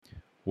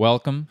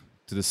Welcome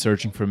to the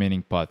Searching for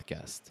Meaning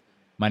podcast.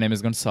 My name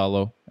is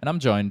Gonzalo, and I'm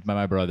joined by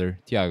my brother,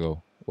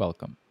 Tiago.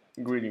 Welcome.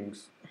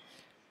 Greetings.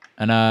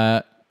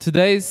 And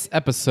today's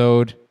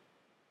episode,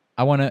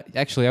 I want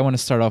to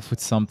start off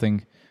with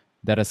something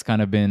that has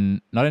kind of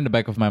been not in the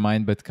back of my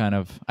mind, but kind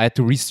of I had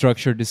to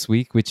restructure this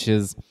week, which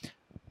is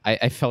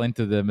I fell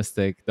into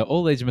the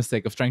old age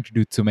mistake of trying to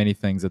do too many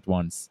things at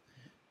once.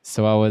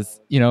 So I was,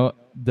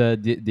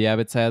 the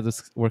habits I had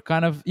were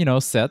kind of,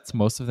 set,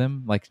 most of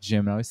them, like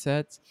gym now is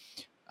set.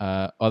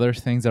 Other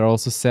things are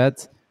also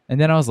set. And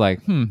then I was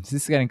like, this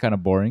is getting kind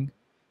of boring.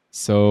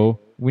 So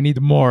we need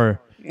more.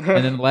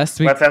 And then last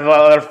week, Let's have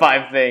other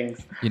five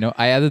things.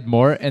 I added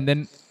more. And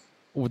then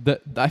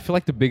I feel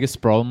like the biggest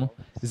problem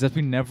is that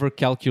we never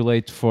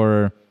calculate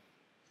for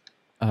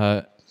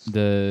uh,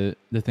 the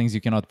things you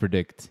cannot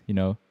predict.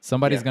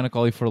 Somebody's Yeah. gonna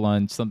call you for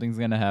lunch. Something's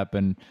gonna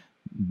happen.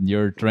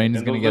 Your train is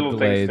And gonna those get little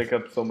things delayed. take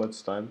up so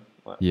much time.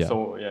 Yeah.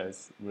 So yeah,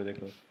 it's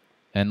ridiculous.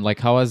 And like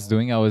how I was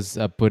doing, I was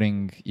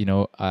putting,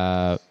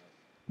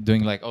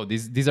 doing like, oh,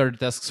 these are the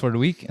tasks for the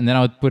week, and then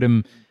I would put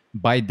them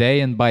by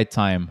day and by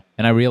time.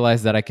 And I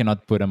realized that I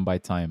cannot put them by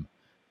time.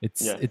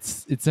 It's Yeah.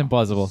 it's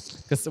impossible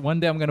because one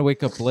day I'm gonna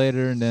wake up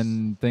later, and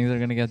then things are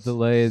gonna get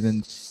delayed,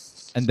 and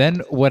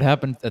then what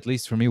happened, at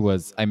least for me,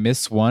 was I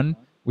miss one,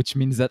 which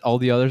means that all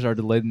the others are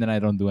delayed, and then I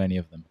don't do any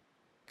of them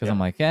because Yeah. I'm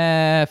like,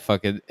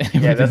 fuck it, Yeah, that's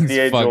everything's the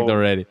age fucked old.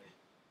 already.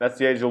 That's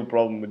the age-old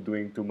problem with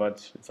doing too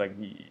much. It's like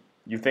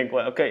you think,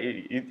 like,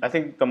 okay, I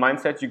think the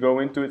mindset you go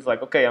into is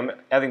like, okay, I'm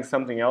adding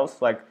something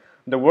else. Like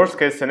the worst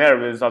case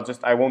scenario is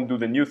I won't do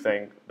the new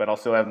thing, but I'll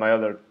still have my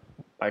other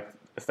like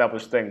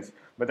established things.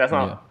 But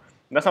Yeah.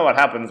 that's not what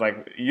happens. Like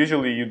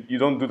usually you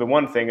don't do the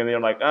one thing and then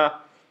you're like,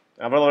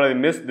 I've already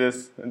missed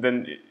this, and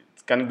then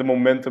it's kind of the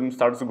momentum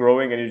starts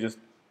growing and you just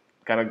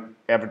kind of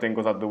everything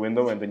goes out the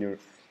window and then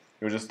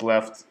you're just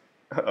left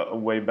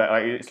way back.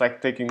 Like, it's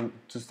like taking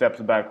two steps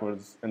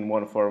backwards and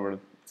one forward.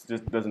 It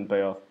just doesn't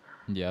pay off.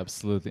 Yeah,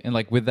 absolutely. And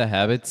like with the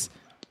habits,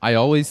 I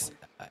always,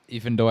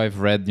 even though I've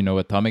read,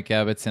 Atomic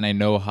Habits, and I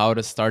know how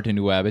to start a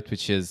new habit,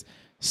 which is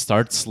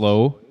start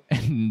slow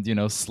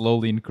and,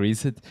 slowly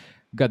increase it.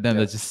 God damn,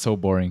 Yeah. that's just so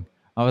boring.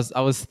 I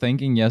was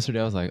thinking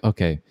yesterday, I was like,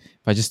 okay,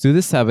 if I just do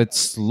this habit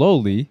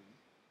slowly,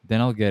 then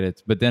I'll get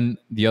it. But then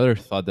the other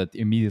thought that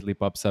immediately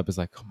pops up is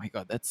like, oh my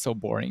God, that's so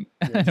boring.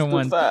 Yeah, it's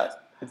too fast.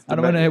 I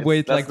don't want to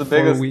wait That's like the four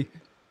biggest. weeks.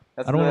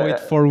 That's I don't want to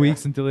wait the 4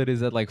 weeks until it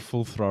is at like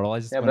full throttle. I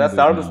just yeah, but want to that's do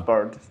the it hardest now.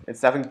 part.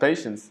 It's having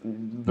patience.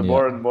 The Yeah.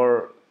 more and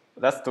more,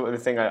 that's the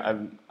thing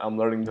I'm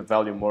learning to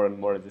value more and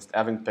more. Just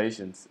having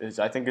patience.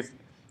 I think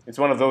it's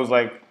one of those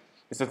like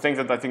it's the thing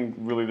that I think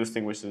really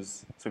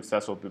distinguishes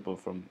successful people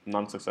from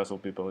non-successful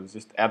people. It's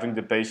just having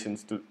the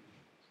patience to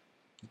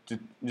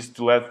just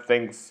to let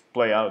things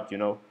play out.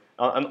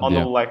 On the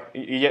Yeah. like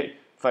yeah.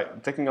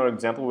 Taking our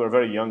example, we're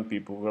very young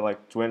people. We're like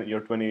 20.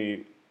 You're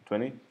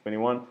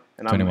 21,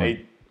 and I'm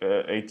 21.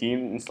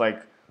 18. It's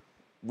like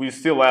we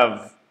still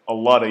have a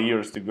lot of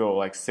years to go,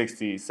 like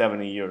 60,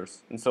 70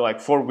 years. And so like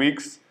 4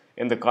 weeks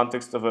in the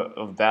context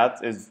of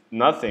that is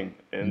nothing.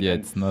 And, Yeah,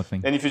 and it's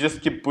nothing. and if you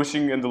just keep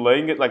pushing and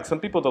delaying it, like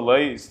some people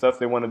delay stuff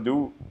they want to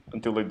do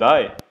until they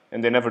die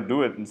and they never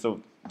do it. And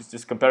so it's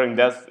just comparing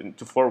that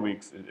to 4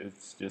 weeks.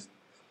 It's just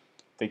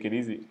take it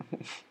easy.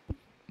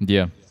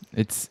 Yeah,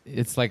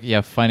 it's like, yeah,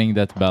 finding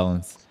that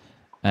balance,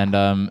 and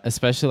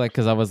especially like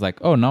because I was like,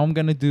 oh, now I'm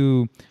gonna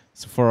do,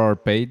 so for our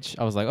page.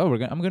 I was like, oh,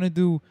 I'm gonna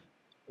do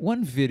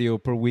one video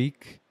per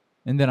week,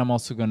 and then I'm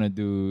also gonna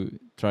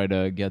try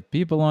to get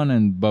people on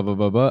and blah blah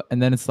blah blah.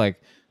 And then it's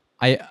like,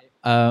 I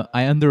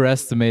I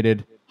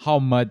underestimated how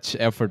much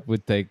effort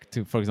would take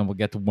to, for example,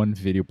 get one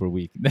video per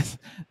week. That's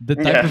the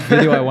type of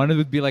video I Yeah. wanted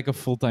would be like a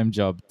full-time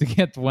job to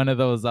get one of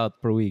those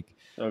out per week.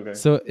 Okay.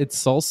 So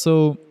it's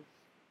also,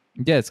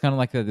 yeah, it's kind of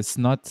like that. It's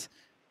not,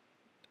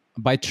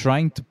 by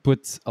trying to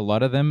put a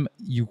lot of them,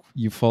 you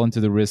fall into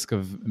the risk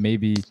of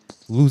maybe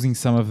losing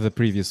some of the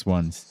previous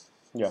ones.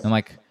 Yeah. And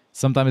like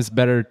sometimes it's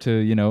better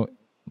to,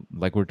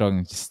 like we're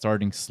talking, just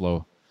starting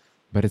slow.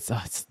 But it's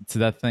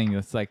that thing.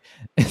 It's like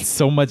it's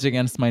so much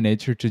against my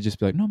nature to just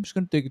be like, no, I'm just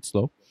gonna take it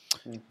slow.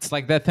 It's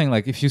like that thing.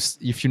 Like if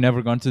you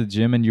never gone to the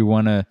gym and you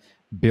wanna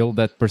build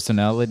that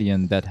personality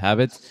and that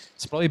habit,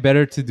 it's probably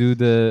better to do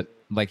the,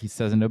 like he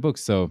says in the book.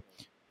 So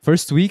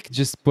first week,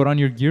 just put on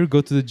your gear,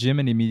 go to the gym,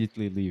 and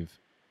immediately leave.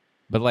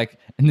 But like,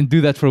 and then do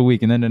that for a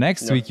week, and then the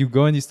next Yeah. week you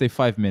go and you stay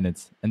 5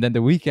 minutes, and then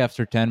the week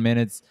after 10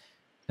 minutes,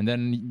 and then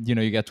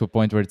you get to a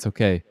point where it's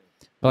okay.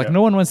 But like, Yeah.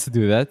 no one wants to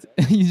do that.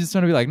 You just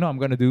want to be like, no, I'm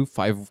gonna do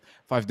five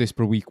days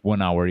per week,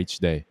 1 hour each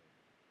day,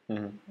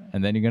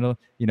 and then you're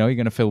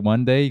gonna fail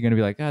one day. You're gonna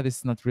be like, this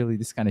is not really,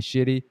 this kind of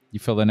shitty. You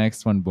fail the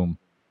next one, boom,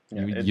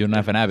 Yeah. you don't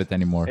have an habit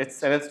anymore. It's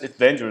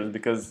dangerous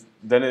because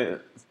then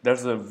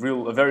there's a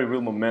very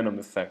real momentum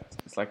effect.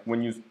 It's like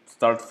when you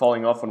start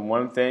falling off on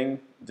one thing,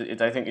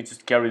 I think it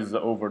just carries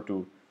over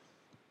to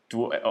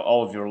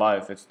all of your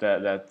life. It's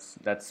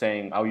that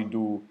saying, how you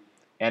do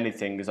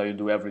anything is how you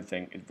do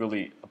everything. It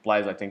really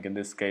applies, I think, in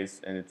this case,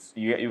 and it's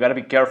you got to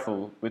be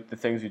careful with the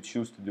things you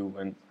choose to do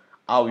and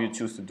how you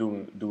choose to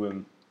do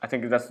them. I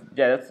think that's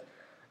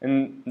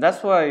And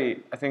that's why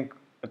I think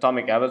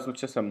Atomic Habits was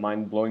just a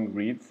mind-blowing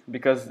read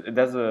because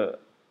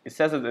it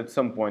says it at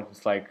some point.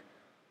 It's like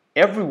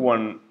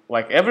everyone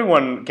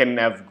can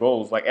have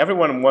goals. Like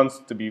everyone wants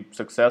to be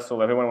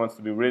successful. Everyone wants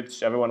to be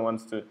rich. Everyone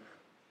wants to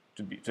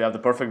have the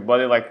perfect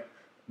body. Like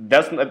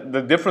that's not,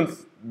 the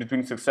difference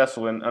between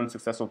successful and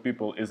unsuccessful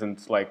people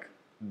isn't like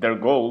their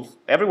goals.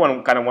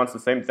 Everyone kind of wants the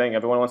same thing.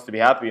 Everyone wants to be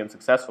happy and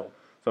successful.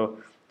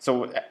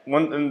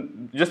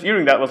 And just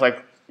hearing that was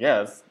like,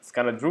 yeah, it's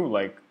kind of true.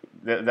 Like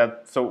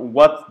that. So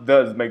what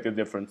does make the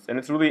difference? And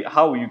it's really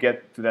how you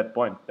get to that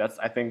point. That's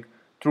I think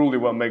truly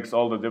what makes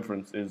all the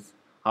difference is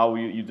how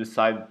you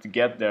decide to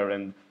get there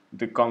and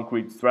the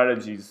concrete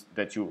strategies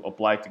that you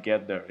apply to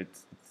get there.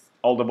 It's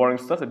all the boring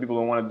stuff that people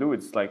don't want to do.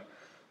 It's like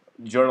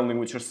journaling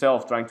with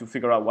yourself, trying to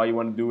figure out why you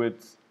want to do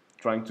it,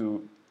 trying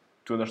to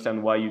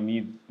understand why you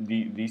need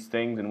these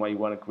things and why you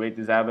want to create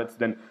these habits.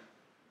 Then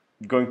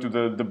going to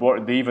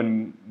the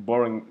even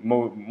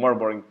more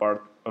boring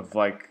part of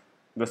like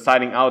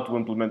deciding how to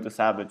implement this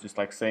habit. Just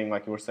like saying,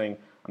 like you were saying,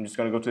 I'm just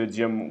gonna go to the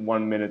gym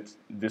 1 minute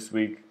this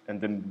week, and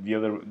then the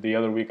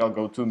other week I'll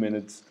go 2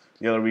 minutes,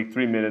 the other week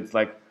 3 minutes.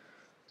 Like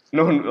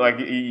no, like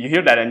you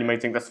hear that and you may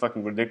think that's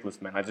fucking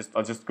ridiculous, man.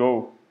 I'll just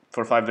go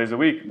for 5 days a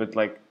week, but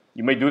like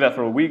you may do that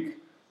for a week,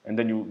 and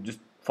then you just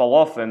fall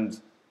off, and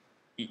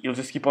you'll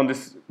just keep on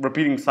this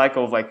repeating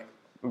cycle of like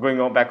going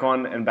on back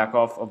on and back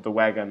off of the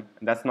wagon,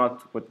 and that's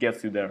not what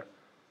gets you there.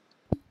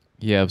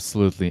 Yeah,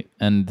 absolutely.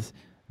 And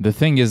the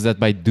thing is that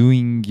by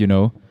doing,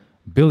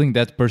 building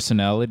that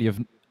personality of,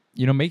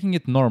 making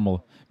it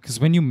normal, because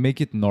when you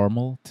make it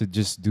normal to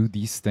just do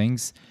these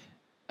things,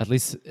 at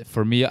least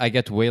for me, I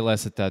get way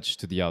less attached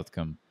to the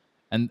outcome.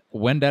 And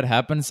when that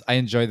happens, I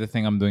enjoy the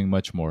thing I'm doing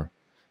much more.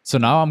 So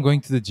now I'm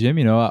going to the gym,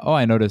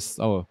 I noticed,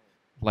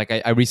 like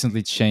I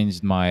recently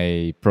changed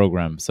my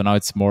program. So now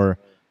it's more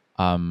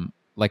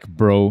like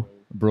bro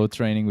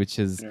training, which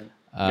is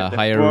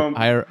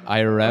higher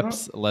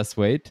reps, less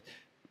weight.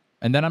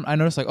 And then I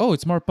noticed like,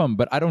 it's more pump,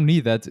 but I don't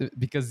need that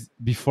because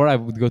before I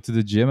would go to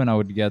the gym and I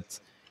would get,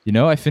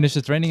 I finish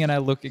the training and I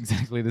look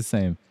exactly the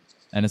same.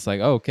 And it's like,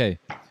 okay.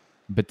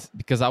 But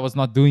because I was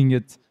not doing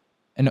it,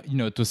 and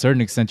to a certain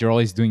extent, you're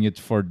always doing it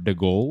for the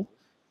goal.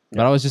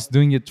 But I was just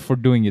doing it for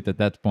doing it at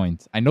that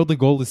point. I know the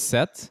goal is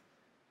set,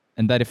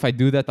 and that if I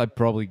do that, I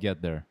probably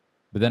get there.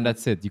 But then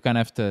that's it. You kind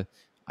of have to.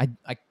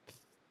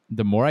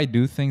 The more I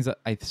do things,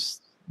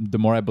 the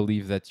more I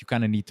believe that you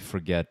kind of need to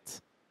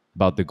forget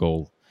about the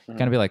goal. You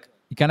kind of be like,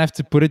 you kind of have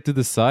to put it to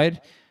the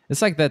side.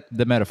 It's like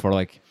the metaphor.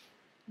 Like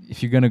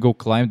if you're gonna go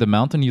climb the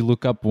mountain, you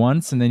look up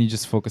once, and then you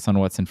just focus on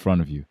what's in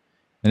front of you.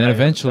 And then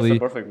eventually,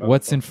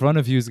 what's in front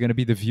of you is going to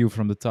be the view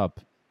from the top.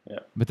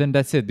 Yeah. But then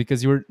that's it.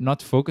 Because you're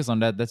not focused on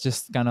that. That's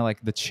just kind of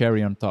like the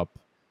cherry on top.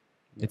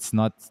 Yeah. It's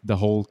not the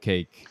whole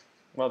cake.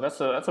 Well,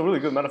 that's a really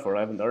good metaphor.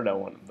 I haven't heard that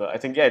one. But I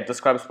think, it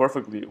describes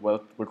perfectly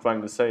what we're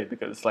trying to say.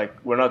 Because it's like,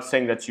 we're not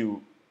saying that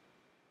you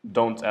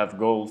don't have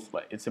goals.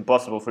 Like, it's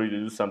impossible for you to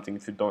do something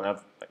if you don't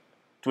have, like,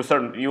 to a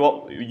certain,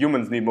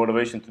 humans need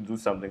motivation to do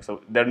something.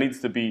 So there needs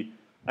to be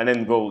an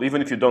end goal.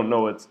 Even if you don't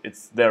know it,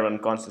 it's there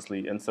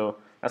unconsciously. And so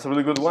that's a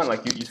really good one.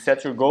 Like you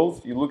set your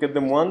goals, you look at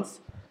them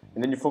once,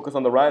 and then you focus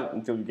on the ride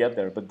until you get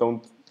there. But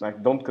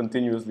don't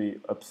continuously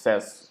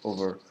obsess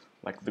over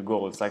like the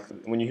goal. It's like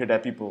when you hear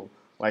that people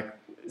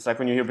it's like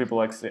when you hear people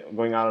like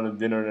going out on a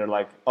dinner and they're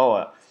like,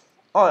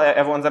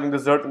 everyone's having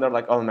dessert, and they're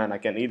like, oh man, I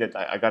can't eat it.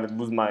 I got to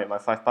lose my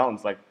 5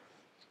 pounds. Like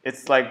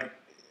it's like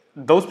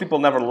those people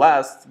never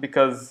last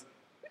because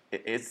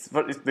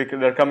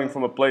they're coming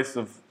from a place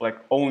of like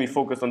only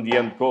focused on the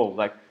end goal.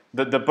 Like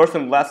the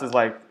person last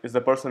is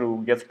the person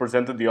who gets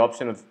presented the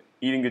option of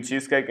eating the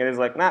cheesecake and is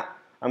like, nah,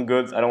 I'm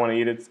good, I don't want to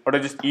eat it. Or they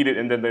just eat it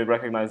and then they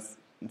recognize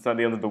it's not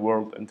the end of the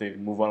world and they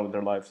move on with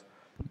their lives.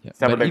 Yeah,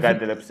 it's never the guy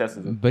that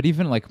obsesses it. But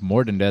even like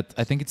more than that,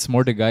 I think it's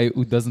more the guy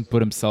who doesn't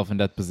put himself in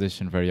that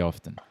position very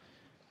often.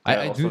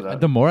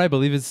 The more I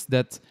believe is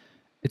that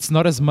it's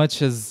not as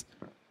much as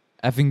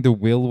having the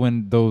will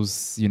when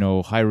those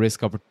high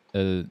risk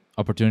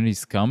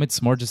opportunities come.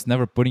 It's more just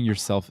never putting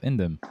yourself in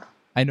them.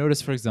 I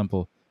notice, for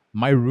example,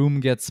 my room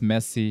gets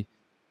messy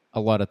a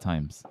lot of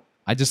times.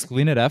 I just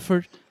clean it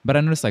after, but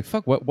I notice like,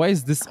 fuck, why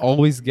is this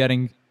always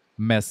getting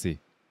messy?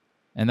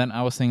 And then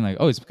I was saying like,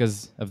 it's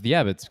because of the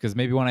habits. Because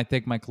maybe when I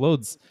take my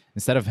clothes,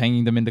 instead of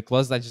hanging them in the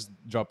closet, I just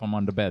drop them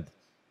on the bed.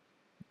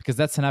 Because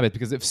that's an habit.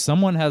 Because if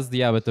someone has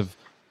the habit of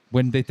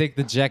when they take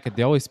the jacket,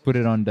 they always put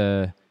it on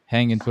the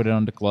hang and put it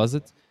on the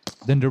closet,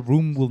 then the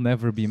room will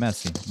never be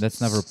messy. That's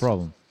never a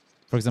problem.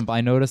 For example,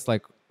 I noticed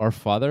like our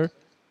father,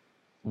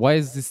 why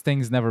is these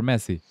things never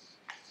messy?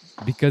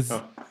 Because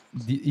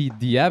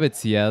the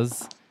habits he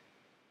has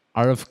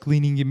are of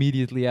cleaning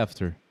immediately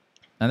after.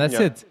 And that's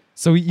it.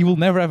 So he will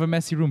never have a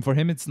messy room. For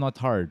him, it's not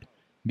hard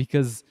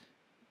because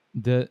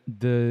the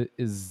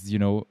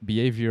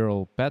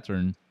behavioral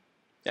pattern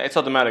it's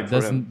automatic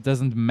for him.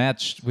 Doesn't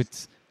match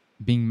with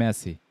being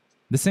messy.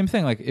 The same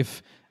thing, like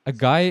if a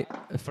guy,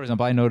 for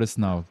example, I notice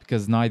now,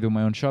 because now I do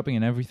my own shopping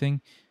and everything,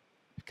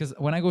 because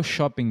when I go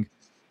shopping,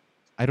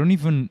 I don't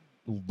even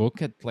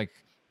look at like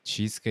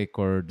cheesecake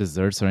or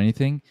desserts or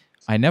anything.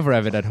 I never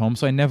have it at home,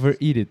 so I never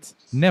eat it.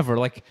 Never.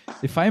 Like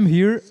if I'm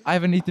here, I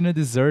haven't eaten a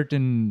dessert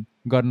in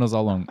God knows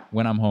how long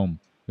when I'm home,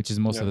 which is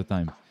most Yeah. of the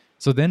time.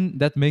 So then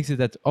that makes it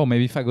that, oh,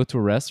 maybe if I go to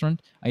a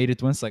restaurant, I eat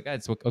it once, like,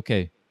 it's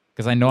okay,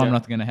 because I know I'm Yeah.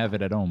 not gonna have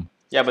it at home.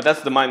 Yeah, but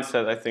that's the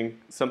mindset. I think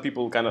some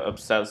people kind of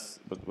obsess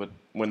with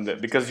when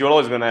because you're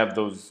always gonna have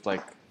those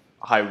like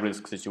high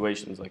risk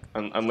situations, like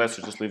unless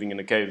you're just living in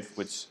a cave,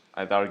 which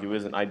I'd argue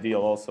isn't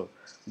ideal also.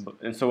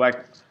 And so I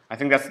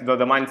think that's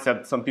the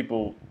mindset. Some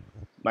people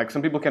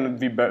can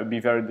be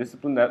very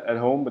disciplined at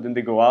home, but then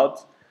they go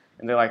out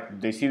and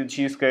they see the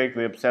cheesecake,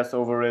 they obsess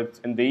over it,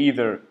 and they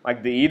either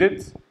like they eat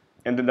it,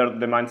 and then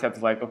their mindset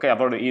is like, okay,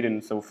 I've already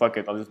eaten, so fuck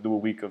it, I'll just do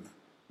a week of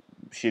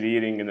shit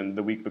eating, and then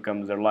the week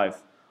becomes their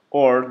life.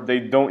 Or they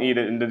don't eat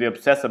it and then they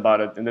obsess about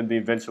it, and then they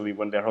eventually,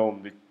 when they're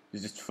home, they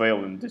just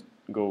fail and just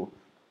go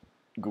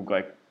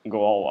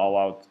all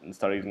out and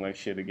start eating like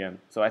shit again.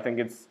 So I think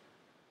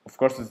of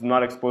course, it's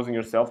not exposing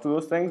yourself to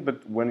those things,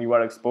 but when you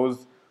are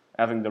exposed,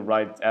 having the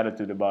right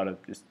attitude about it,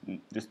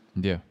 just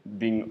Yeah.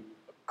 being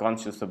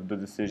conscious of the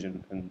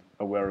decision and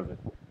aware of it.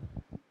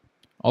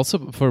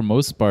 Also, for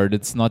most part,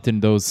 it's not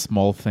in those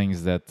small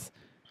things that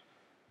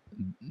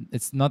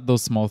it's not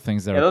those small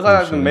things that Yeah, are those are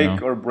like the crucial, you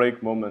make know? or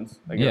break moments.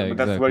 I guess. Yeah, But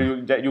that's where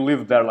exactly. you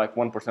live there like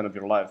 1% of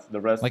your life. The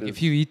rest Like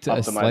if you is eat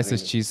a slice optimizing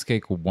of it.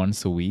 cheesecake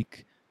once a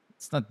week,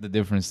 it's not the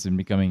difference in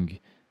becoming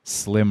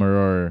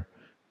slimmer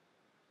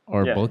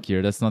or Yeah,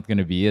 bulkier. That's not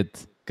going to be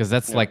it, because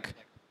that's yeah. like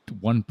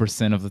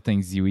 1% of the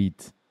things you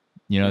eat.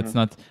 You know, it's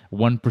Hmm. not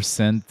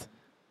 1%.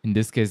 In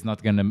this case,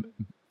 not going to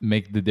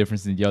make the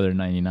difference in the other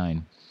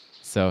 99.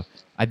 So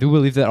I do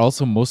believe that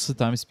also most of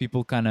the times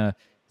people kind of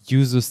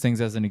use those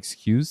things as an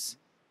excuse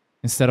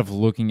instead of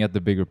looking at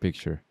the bigger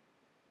picture.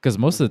 Because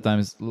most of the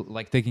times,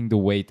 like taking the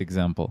weight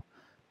example,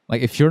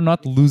 like if you're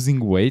not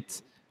losing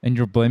weight and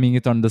you're blaming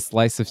it on the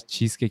slice of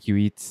cheesecake you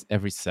eat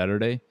every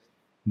Saturday,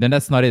 then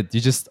that's not it.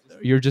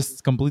 You're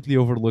just completely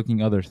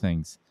overlooking other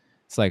things.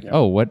 It's like, Yeah,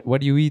 oh,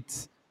 what do you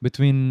eat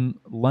between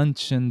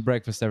lunch and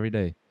breakfast every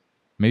day?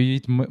 Maybe you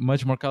eat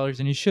much more calories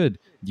than you should.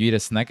 Do you eat a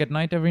snack at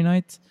night every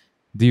night?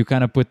 Do you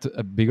kind of put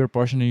a bigger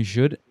portion than you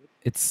should?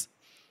 It's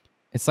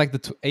it's like the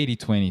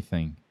 80-20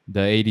 thing,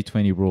 the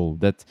 80-20 rule,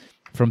 that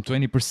from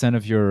 20%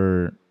 of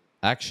your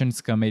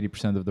actions come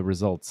 80% of the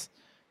results.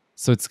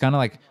 So it's kind of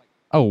like,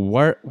 oh,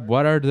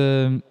 what are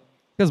the,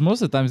 because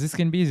most of the times this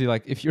can be easy.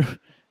 Like if you're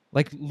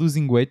like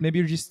losing weight, maybe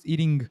you're just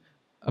eating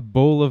a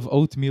bowl of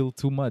oatmeal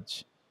too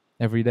much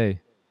every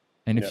day.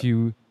 And yeah, if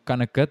you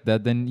kind of cut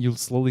that, then you'll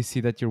slowly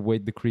see that your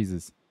weight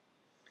decreases.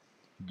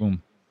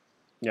 Boom.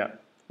 yeah,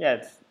 yeah.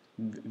 It's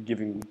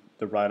giving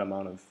the right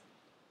amount of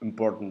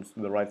importance to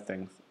the right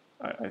things.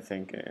 I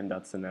think in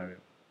that scenario.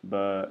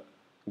 But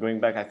going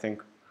back, I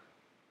think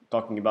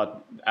talking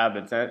about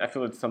habits, and I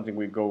feel it's something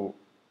we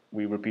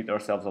repeat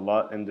ourselves a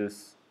lot in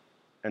this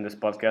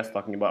podcast,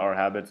 talking about our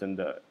habits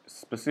and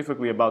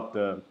specifically about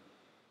the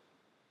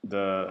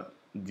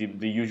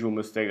usual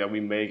mistake that we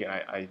make.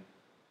 And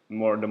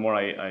the more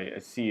I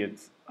see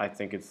it, I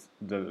think it's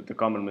the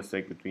common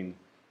mistake between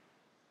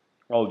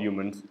all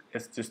humans.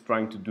 It's just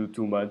trying to do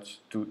too much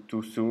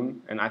too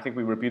soon, and I think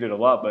we repeat it a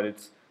lot. But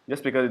it's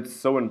just because it's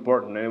so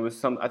important, and it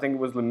was I think it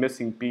was the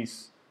missing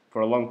piece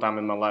for a long time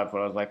in my life,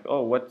 where I was like,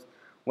 oh, what's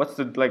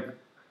the like.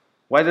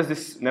 Why does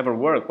this never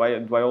work? Why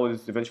do I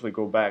always eventually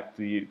go back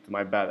to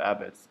my bad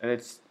habits? And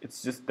it's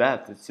just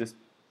that. It's just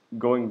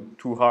going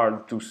too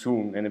hard too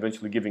soon and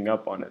eventually giving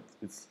up on it.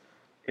 It's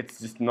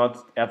just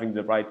not having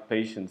the right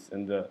patience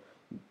and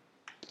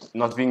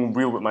not being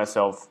real with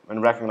myself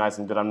and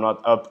recognizing that I'm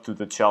not up to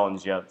the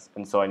challenge yet,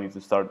 and so I need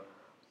to start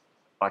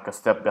like a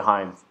step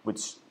behind,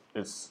 which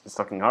is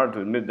fucking hard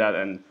to admit that,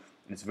 and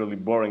it's really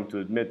boring to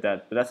admit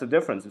that. But that's the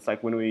difference. It's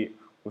like when we've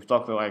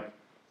talked like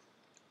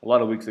a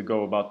lot of weeks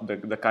ago about the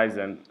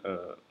Kaizen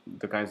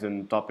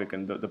topic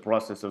and the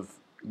process of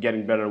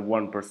getting better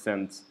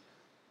 1%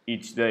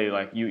 each day.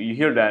 Like you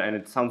hear that and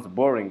it sounds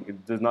boring.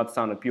 It does not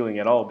sound appealing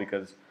at all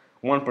because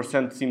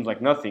 1% seems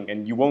like nothing,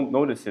 and you won't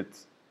notice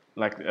it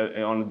like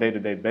on a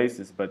day-to-day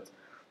basis. But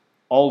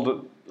all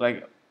the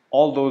like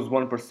all those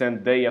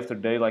 1% day after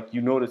day, like you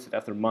notice it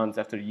after months,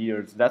 after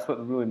years. That's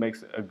what really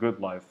makes a good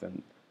life,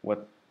 and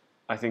what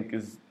I think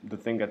is the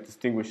thing that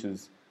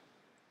distinguishes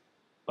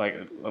like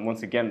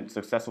once again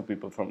successful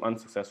people from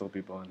unsuccessful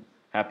people and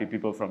happy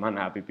people from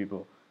unhappy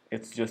people.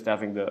 It's just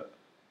having that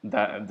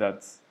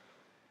that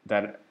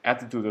that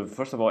attitude of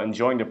first of all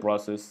enjoying the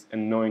process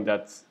and knowing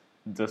that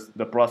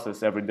the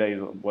process every day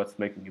is what's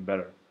making you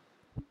better.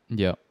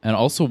 Yeah, and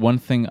also one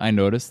thing I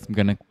noticed, I'm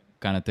gonna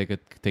kind of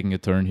taking a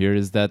turn here,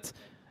 is that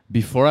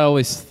before I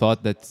always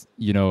thought that,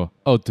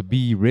 oh, to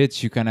be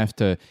rich you kind of have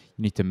to,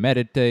 you need to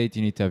meditate,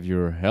 you need to have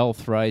your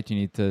health right, you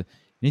need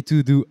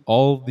to do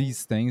all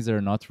these things that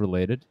are not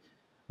related.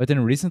 But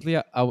then recently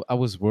I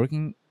was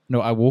working,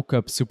 no, I woke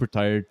up super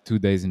tired 2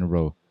 days in a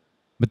row,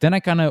 but then I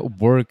kind of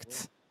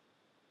worked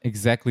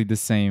exactly the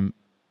same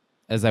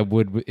as I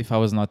would if I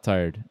was not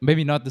tired.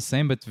 Maybe not the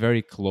same, but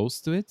very close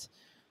to it.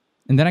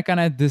 And then I kind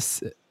of had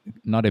this,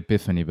 not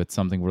epiphany, but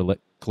something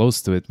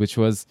close to it, which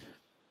was,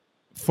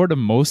 for the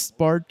most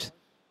part,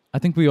 I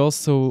think we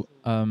also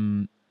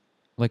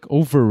like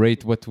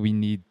overrate what we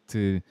need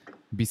to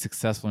be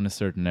successful in a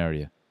certain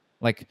area.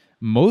 Like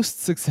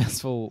most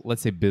successful,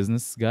 let's say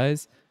business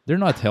guys, they're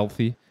not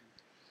healthy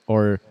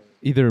or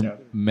either Yeah.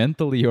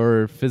 mentally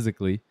or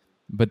physically,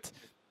 but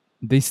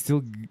they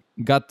still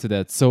got to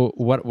that. So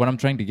what I'm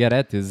trying to get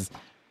at is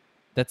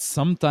that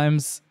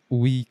sometimes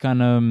we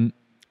kind of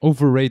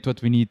overrate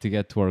what we need to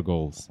get to our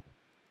goals.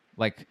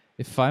 Like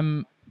if I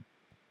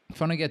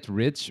want to get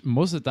rich,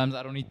 most of the times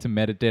I don't need to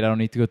meditate, I don't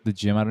need to go to the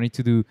gym, I don't need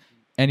to do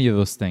any of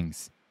those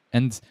things.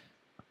 And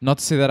not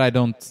to say that I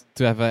don't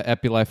to have a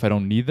happy life, I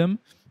don't need them,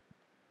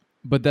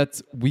 but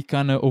that we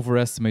kind of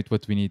overestimate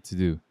what we need to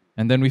do.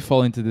 And then we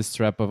fall into this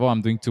trap of, oh,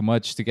 I'm doing too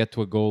much to get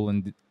to a goal,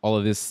 and all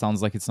of this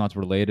sounds like it's not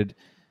related.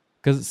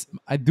 Because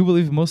I do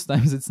believe most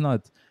times it's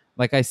not.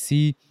 Like I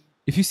see,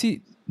 if you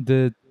see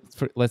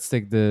let's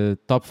take the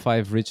top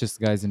 5 richest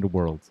guys in the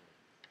world.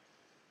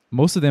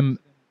 Most of them,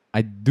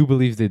 I do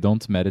believe they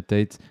don't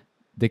meditate.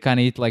 They kind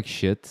of eat like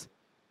shit,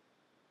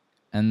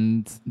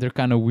 and they're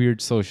kind of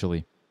weird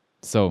socially.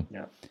 So,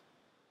 Yeah.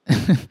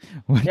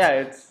 what?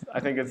 Yeah, I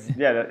think it's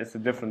the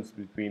difference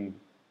between,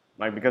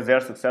 like, because they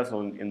are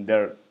successful in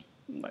their,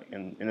 like,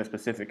 in a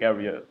specific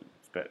area,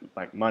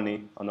 like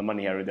money, on the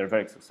money area, they're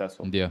very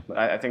successful. Yeah, But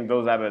I think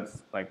those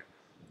habits, like,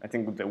 I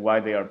think why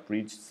they are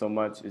preached so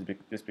much is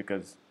just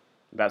because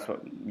that's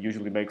what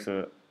usually makes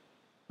a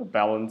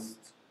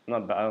balanced, I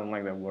don't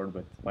like that word,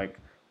 but like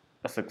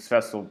a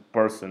successful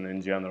person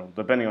in general,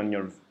 depending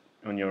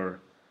on your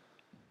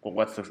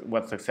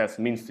what success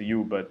means to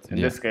you. But in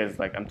yeah, this case,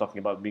 like, I'm talking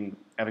about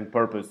having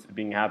purpose,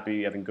 being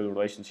happy, having good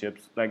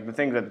relationships, like the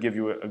things that give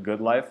you a good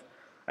life.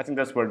 I think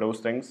that's where those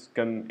things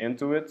come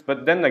into it.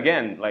 But then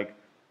again, like,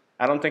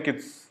 I don't think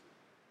it's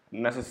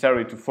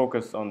necessary to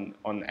focus on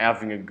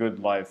having a good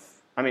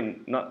life. I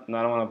mean, I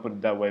don't want to put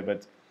it that way,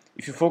 but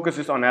if you focus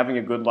just on having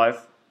a good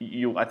life,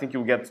 I think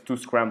you'll get too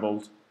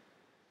scrambled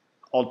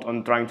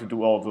on trying to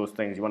do all of those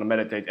things. You want to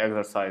meditate,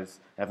 exercise,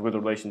 have good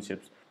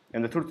relationships.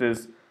 And the truth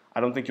is, I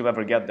don't think you'll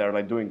ever get there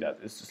by doing that.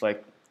 It's just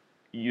like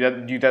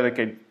you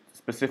dedicate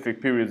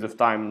specific periods of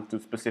time to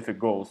specific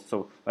goals.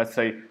 So let's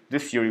say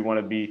this year you want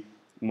to be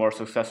more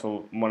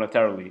successful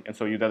monetarily, and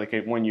so you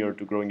dedicate 1 year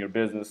to growing your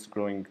business,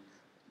 growing,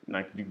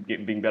 like,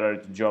 being better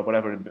at your job,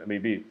 whatever it may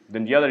be.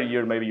 Then the other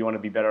year maybe you want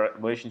to be better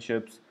at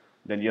relationships.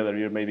 Then the other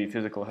year maybe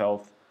physical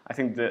health. I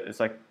think that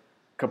it's like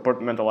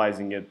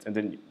compartmentalizing it, and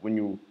then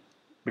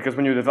because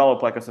when you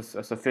develop like a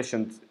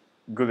sufficient,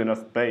 good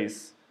enough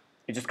base,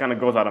 it just kind of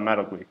goes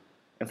automatically.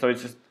 And so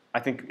it's just, I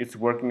think it's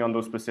working on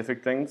those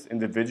specific things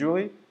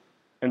individually,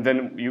 and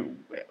then you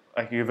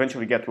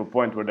eventually get to a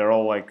point where they're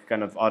all like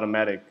kind of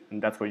automatic,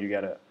 and that's where you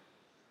get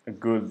a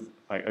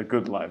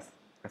good life.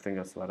 I think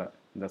that's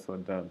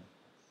what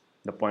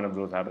the point of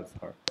those habits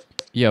are.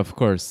 yeah. Of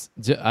course.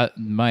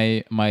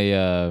 My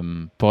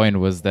point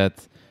was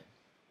that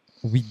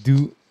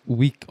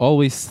we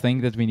always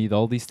think that we need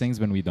all these things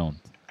when we don't.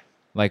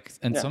 Like,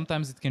 and Yeah.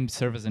 sometimes it can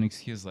serve as an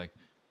excuse, like,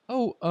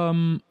 oh,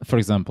 for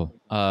example,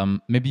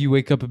 maybe you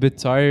wake up a bit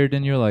tired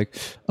and you're like,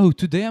 oh,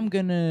 today I'm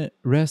gonna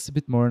rest a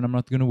bit more and I'm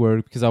not gonna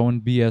work because I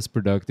won't be as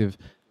productive.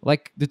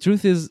 Like, the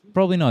truth is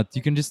probably not.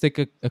 You can just take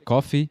a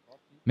coffee,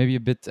 maybe a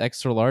bit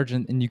extra large,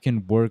 and you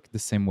can work the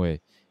same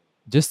way.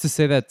 Just to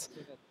say that,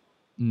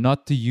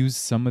 not to use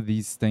some of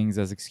these things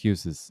as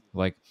excuses.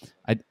 Like,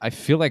 I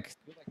feel like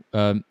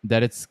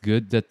that it's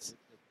good that,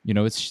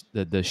 it's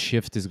that the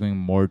shift is going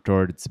more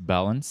towards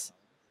balance.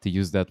 To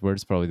use that word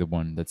is probably the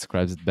one that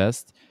describes it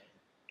best.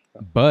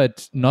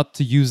 But not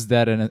to use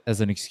that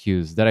as an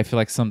excuse. That I feel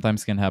like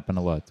sometimes can happen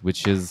a lot,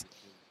 which is,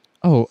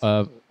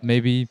 oh,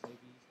 maybe,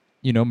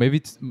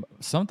 maybe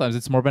sometimes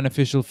it's more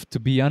beneficial to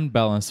be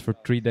unbalanced for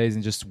 3 days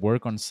and just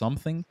work on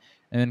something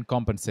and then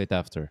compensate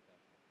after,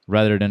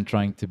 rather than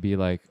trying to be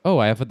like, oh,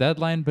 I have a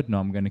deadline, but no,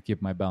 I'm going to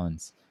keep my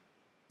balance.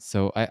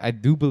 So I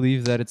do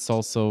believe that it's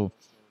also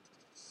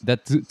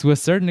that to a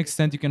certain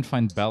extent you can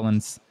find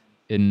balance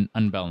in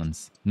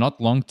unbalance. Not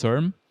long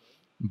term,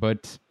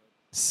 but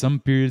some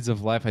periods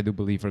of life I do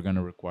believe are going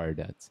to require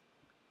that.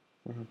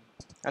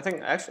 I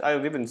think actually I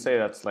would even say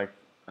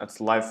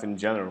that's life in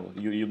general.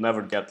 You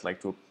never get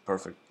like to a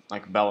perfect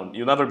like balance.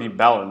 You'll never be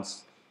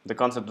balanced. The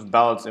concept of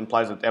balance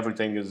implies that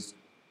everything is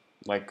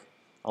like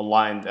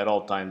aligned at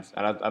all times,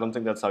 and I don't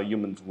think that's how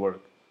humans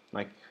work.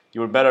 Like,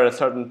 you're better at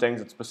certain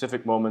things at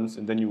specific moments,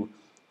 and then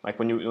like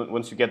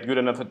once you get good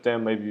enough at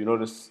them, maybe you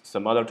notice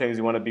some other things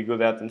you want to be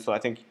good at, and so I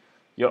think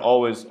you're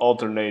always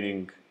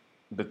alternating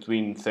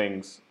between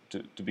things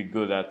to be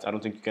good at. I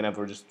don't think you can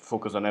ever just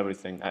focus on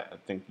everything. I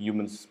think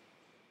humans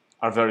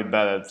are very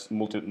bad at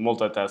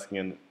multitasking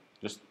and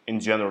just in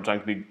general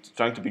trying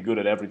to be good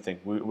at everything.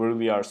 We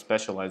really are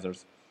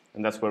specializers,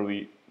 and that's where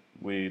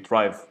we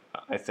thrive,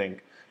 I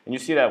think. And you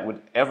see that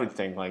with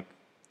everything. Like,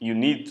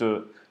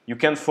 you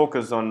can't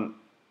focus on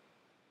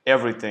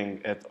everything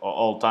at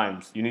all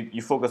times.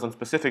 You focus on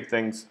specific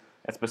things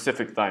at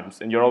specific times,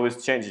 and you're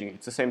always changing.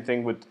 It's the same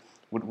thing with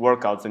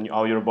workouts and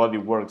how your body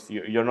works.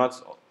 You're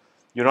not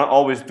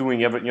always doing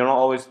You're not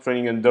always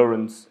training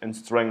endurance and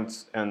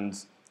strength and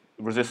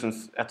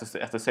resistance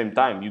at the same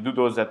time. You do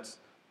those at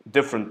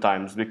different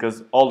times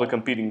because all the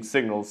competing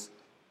signals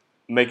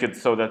make it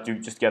so that you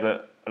just get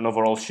an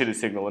overall shitty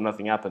signal and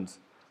nothing happens.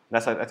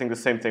 That's, I think, the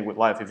same thing with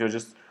life. If you're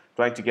just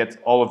trying to get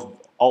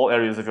all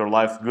areas of your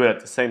life good at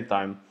the same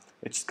time,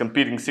 it's just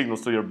competing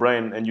signals to your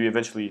brain, and you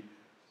eventually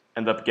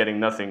end up getting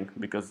nothing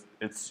because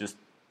it's just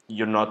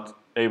you're not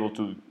able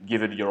to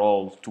give it your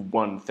all to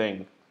one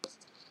thing.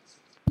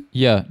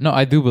 Yeah, no,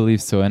 I do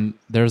believe so. And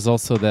there's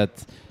also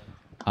that,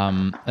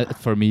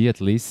 for me at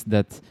least,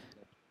 that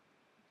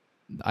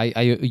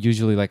I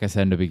usually, like I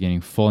said in the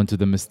beginning, fall into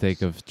the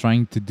mistake of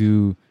trying to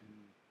do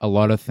a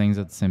lot of things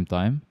at the same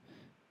time,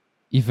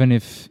 even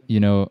if,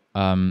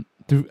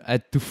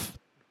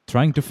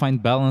 trying to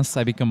find balance,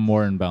 I become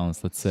more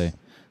imbalanced, let's say.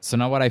 So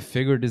now what I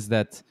figured is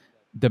that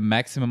the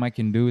maximum I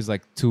can do is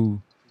like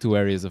two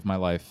areas of my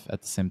life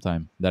at the same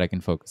time that I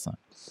can focus on.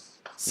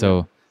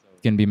 So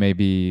it can be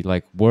maybe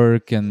like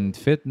work and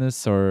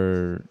fitness,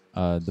 or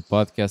the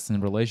podcast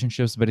and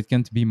relationships, but it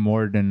can't be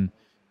more than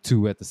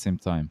two at the same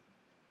time.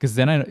 Because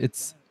then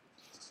it's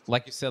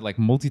like you said, like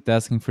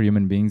multitasking for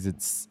human beings,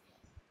 it's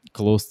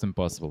close to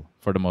impossible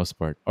for the most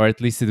part, or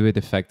at least to do it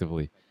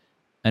effectively.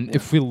 And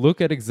if we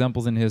look at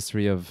examples in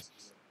history of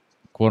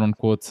quote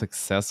unquote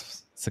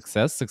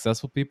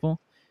successful people,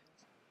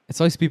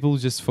 it's always people who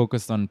just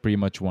focused on pretty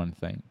much one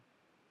thing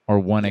or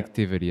one Yeah.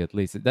 activity at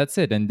least. That's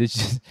it. And they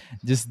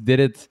just did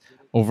it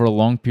over a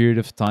long period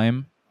of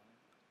time,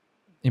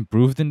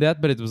 improved in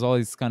that, but it was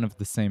always kind of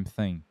the same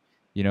thing,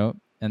 you know?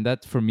 And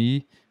that for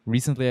me,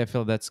 recently I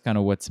feel that's kind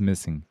of what's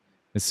missing,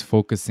 is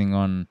focusing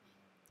on,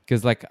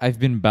 because like I've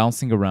been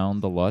bouncing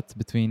around a lot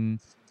between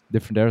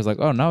different areas, like,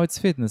 oh, now it's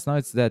fitness, now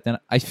it's that. And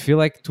I feel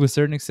like to a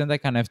certain extent I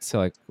kind of have to say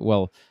like,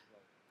 well,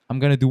 I'm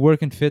gonna do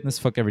work and fitness,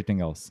 fuck everything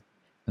else.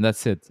 And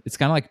that's it. It's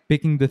kind of like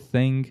picking the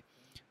thing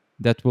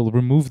that will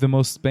remove the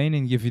most pain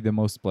and give you the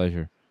most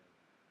pleasure,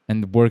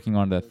 and working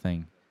on that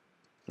thing.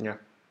 Yeah.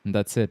 And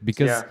that's it.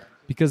 Yeah.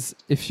 Because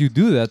if you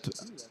do that,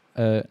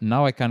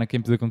 now I kind of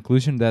came to the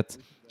conclusion that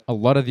a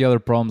lot of the other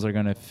problems are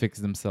gonna fix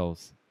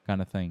themselves,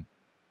 kind of thing.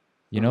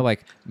 You know,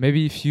 like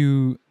maybe if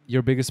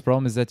your biggest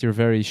problem is that you're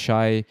very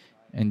shy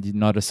and you're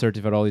not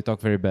assertive at all, you talk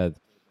very bad.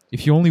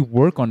 If you only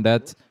work on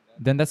that,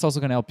 then that's also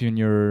gonna help you in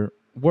your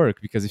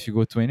work, because if you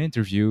go to an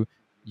interview,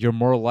 you're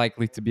more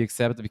likely to be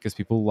accepted because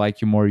people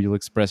like you more, you'll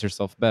express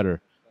yourself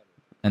better.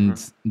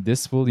 And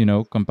this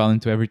will, compound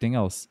into everything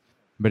else.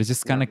 But it's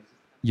just Yeah. kind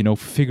of,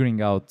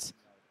 figuring out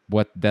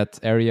what that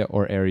area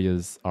or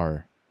areas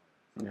are.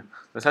 Yeah,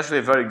 that's actually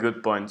a very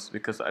good point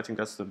because I think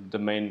that's the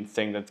main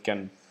thing that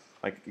can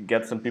like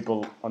get some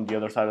people on the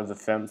other side of the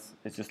fence.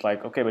 It's just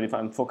like, okay, but if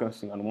I'm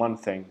focusing on one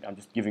thing, I'm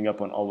just giving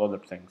up on all other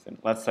things. And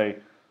let's say,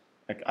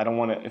 like, I don't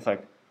want to. It's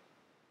like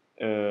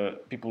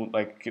people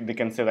like they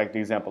can say like the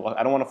example.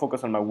 I don't want to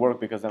focus on my work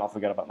because then I'll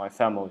forget about my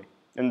family,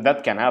 and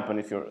that can happen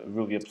if you're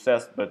really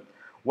obsessed. But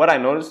what I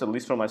noticed, at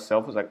least for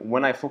myself, is like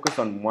when I focus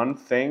on one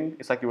thing,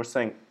 it's like you were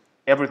saying,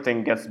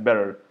 everything gets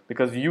better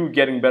because you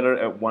getting better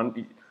at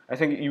one. I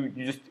think you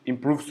just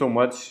improve so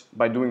much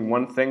by doing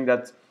one thing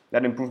that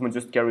that improvement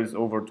just carries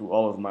over to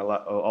all of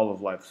all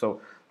of life.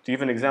 So to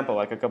give an example,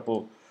 like a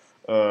couple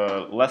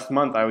last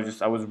month, I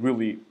was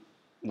really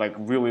like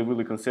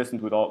really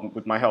consistent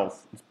with my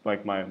health,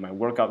 like my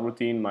workout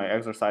routine, my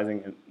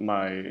exercising, and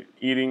my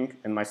eating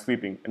and my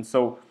sleeping. And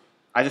so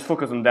I just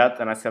focused on that,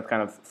 and I said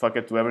kind of fuck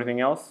it to everything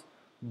else.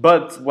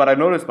 But what I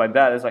noticed by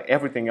that is like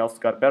everything else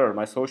got better.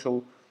 My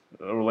social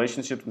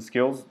relationships and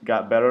skills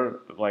got better.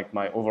 Like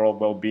my overall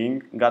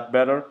well-being got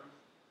better.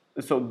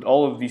 So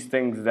all of these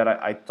things that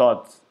I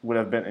thought would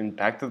have been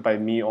impacted by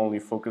me only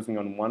focusing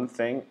on one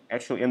thing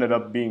actually ended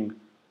up being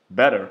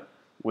better,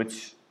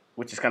 which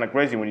which is kind of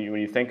crazy when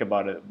you think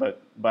about it.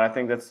 But I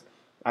think that's,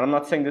 and I'm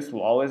not saying this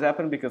will always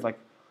happen because like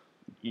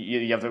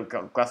you have the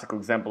classical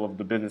example of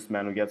the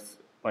businessman who gets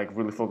like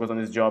really focused on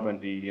his job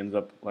and he ends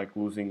up like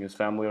losing his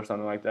family or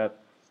something like that.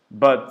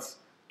 But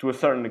to a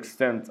certain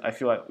extent, I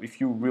feel like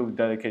if you really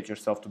dedicate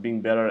yourself to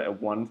being better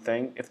at one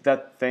thing, if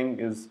that thing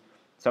is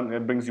something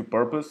that brings you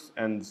purpose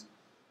and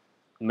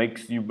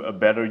makes you a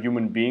better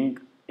human being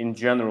in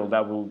general,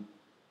 that will,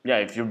 yeah,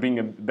 if you're being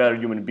a better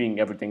human being,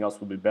 everything else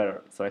will be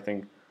better. So I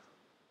think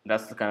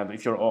that's the kind of,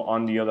 if you're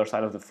on the other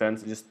side of the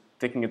fence, just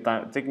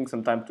taking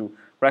some time to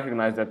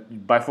recognize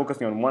that by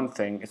focusing on one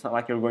thing, it's not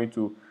like you're going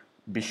to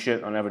be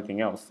shit on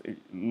everything else.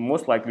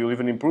 Most likely, you'll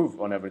even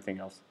improve on everything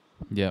else.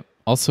 Yeah.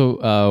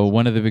 Also,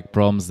 one of the big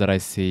problems that I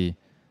see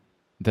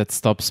that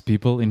stops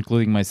people,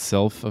 including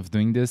myself, of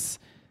doing this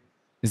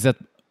is that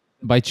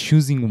by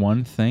choosing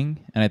one thing,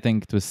 and I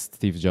think it was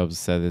Steve Jobs who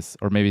said this,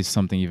 or maybe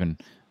something even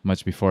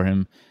much before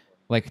him,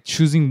 like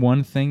choosing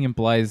one thing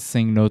implies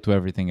saying no to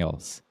everything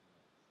else.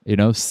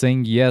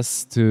 Saying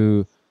yes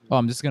to, oh,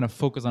 I'm just going to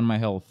focus on my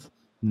health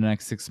in the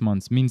next 6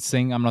 months means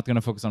saying I'm not going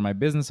to focus on my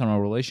business, on my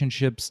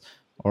relationships,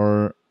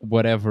 or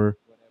whatever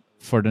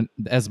for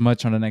as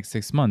much on the next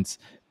 6 months.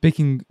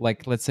 Picking,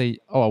 like, let's say,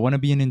 oh, I want to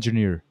be an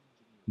engineer.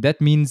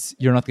 That means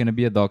you're not going to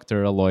be a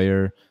doctor, a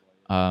lawyer,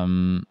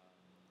 um,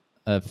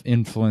 an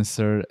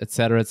influencer,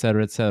 etc.,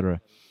 etc., etc.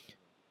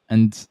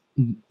 And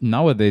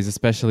nowadays,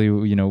 especially,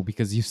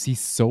 because you see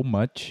so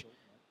much,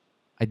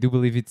 I do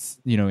believe it's,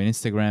 in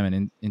Instagram and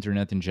in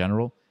internet in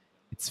general,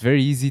 it's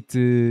very easy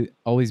to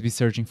always be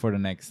searching for the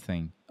next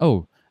thing.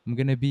 Oh, I'm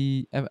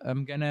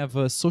gonna have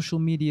a social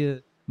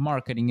media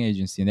marketing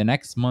agency, and the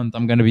next month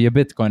I'm gonna be a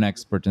Bitcoin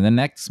expert, and the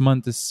next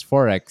month is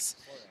Forex,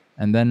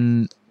 and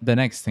then the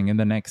next thing and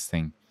the next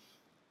thing.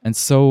 And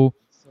so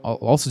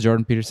also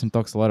Jordan Peterson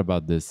talks a lot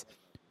about this.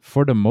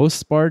 For the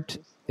most part,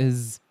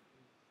 is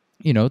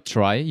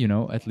try,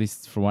 at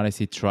least for what I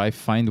see, try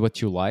find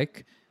what you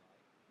like.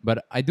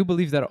 But I do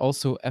believe that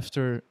also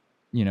after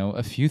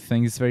a few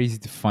things, it's very easy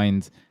to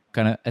find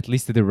kind of at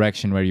least the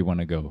direction where you want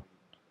to go.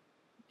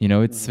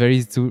 It's Hmm. very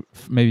easy to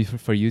maybe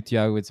for you,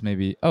 Tiago, it's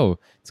maybe,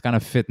 it's kind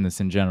of fitness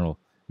in general.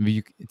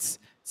 Maybe it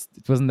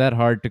wasn't that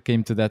hard to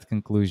came to that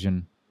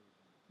conclusion,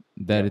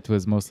 that Yeah. it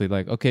was mostly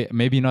like, okay,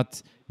 maybe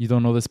not, you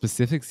don't know the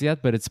specifics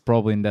yet, but it's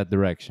probably in that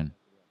direction.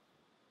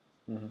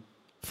 Hmm.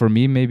 For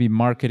me, maybe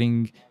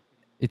marketing,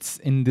 it's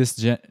in this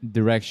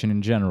direction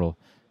in general.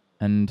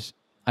 And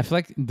I feel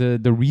like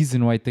the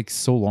reason why it takes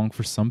so long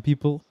for some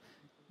people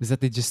is that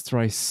they just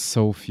try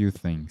so few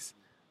things,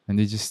 and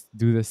they just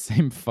do the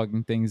same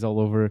fucking things all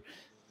over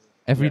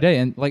every Yeah. day.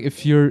 And like,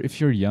 if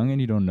you're young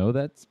and you don't know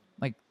that,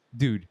 like,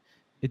 dude,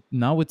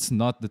 it's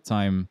not the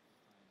time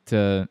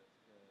to,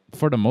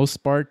 for the most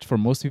part, for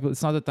most people,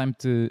 it's not the time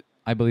to,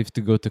 I believe,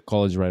 to go to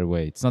college right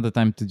away. It's not the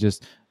time to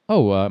just,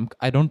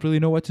 I don't really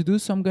know what to do,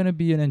 so I'm gonna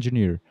be an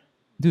engineer.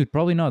 Dude,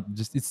 probably not.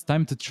 Just, it's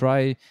time to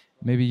try.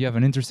 Maybe you have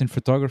an interest in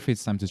photography,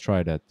 it's time to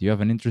try that. You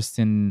have an interest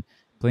in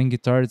playing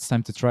guitar, it's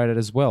time to try that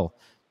as well.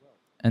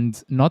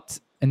 And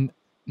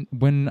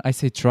when I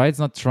say try, it's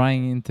not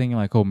trying and thinking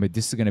like, oh, maybe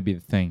this is gonna be the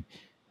thing.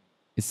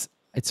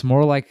 It's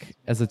more like,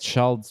 as a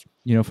child,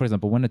 for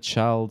example, when a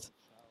child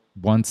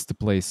wants to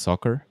play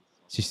soccer,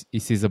 he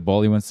sees a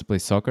ball, he wants to play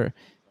soccer.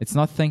 It's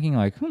not thinking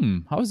like,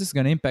 how is this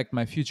going to impact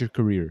my future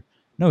career?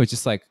 No, it's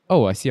just like,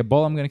 oh, I see a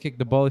ball, I'm going to kick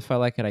the ball. If I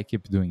like it, I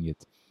keep doing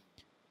it.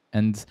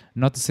 And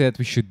not to say that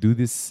we should do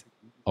this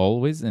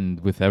always and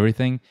with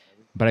everything,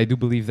 but I do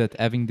believe that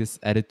having this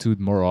attitude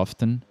more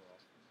often,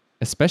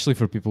 especially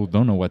for people who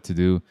don't know what to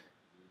do,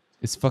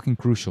 is fucking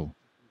crucial.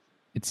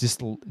 It's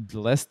just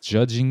less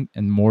judging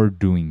and more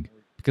doing.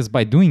 Because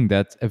by doing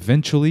that,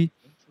 eventually,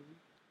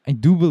 I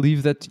do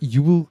believe that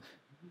you will,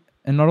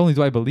 and not only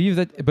do I believe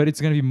that, but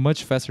it's going to be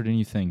much faster than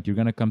you think. You're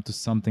going to come to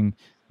something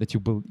that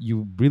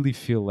you really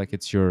feel like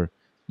it's your,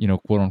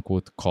 quote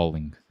unquote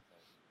calling.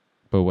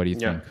 But what do you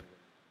Yeah. think?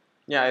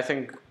 Yeah, I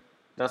think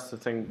that's the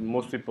thing.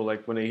 Most people,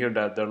 like when they hear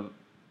that, they're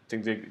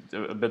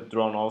a bit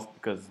drawn off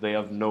because they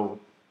have no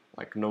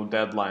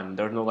deadline.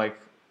 There's no like,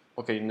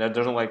 okay,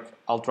 there's no like,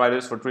 I'll try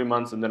this for 3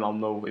 months and then I'll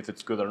know if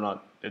it's good or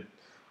not.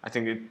 I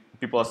think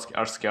people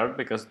are scared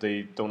because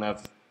they don't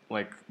have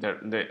like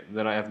they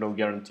have no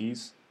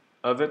guarantees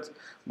of it.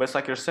 But it's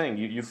like you're saying,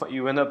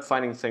 you end up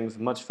finding things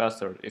much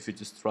faster if you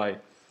just try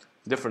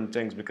different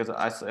things because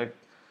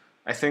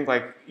I think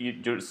like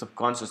your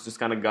subconscious just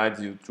kind of guides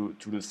you through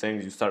the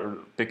things. You start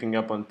picking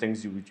up on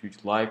things you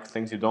like,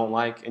 things you don't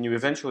like, and you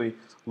eventually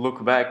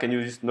look back and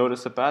you just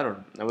notice a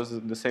pattern. That was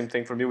the same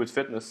thing for me with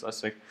fitness. I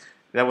was like,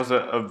 that was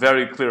a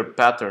very clear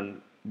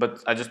pattern,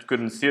 but I just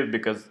couldn't see it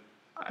because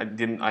I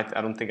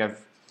don't think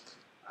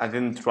I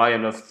didn't try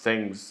enough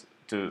things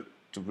to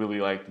really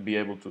like be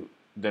able to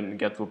then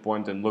get to a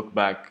point and look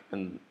back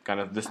and kind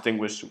of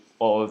distinguish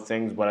all the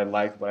things what I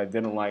liked, what I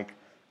didn't like.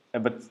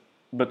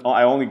 But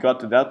I only got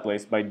to that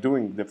place by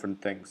doing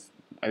different things.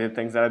 I did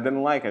things that I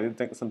didn't like. I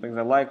did some things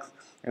I liked,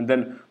 and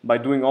then by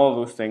doing all of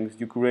those things,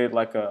 you create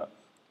like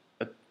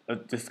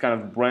this kind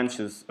of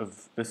branches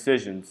of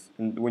decisions.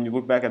 And when you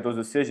look back at those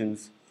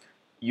decisions,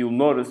 you'll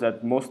notice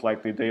that most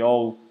likely they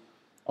all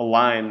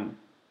align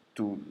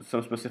to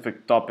some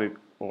specific topic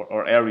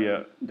or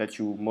area that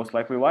you most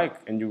likely like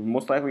and you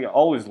most likely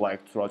always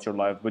liked throughout your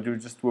life, but you're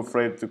just too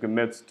afraid to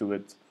commit to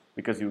it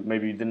because you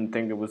maybe didn't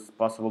think it was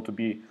possible to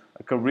be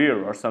a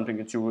career or something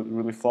that you would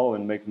really follow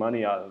and make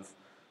money out of.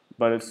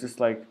 But it's just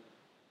like,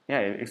 yeah,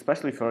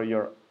 especially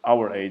for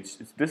our age,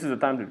 this is the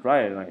time to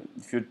try it. Like,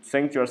 if you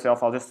think to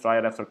yourself, I'll just try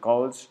it after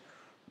college,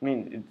 I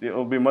mean,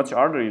 it'll be much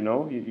harder, you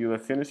know. You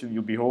have finished it,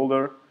 you'll be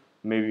older.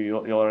 Maybe you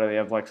already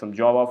have like some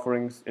job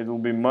offerings. It will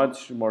be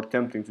much more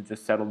tempting to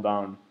just settle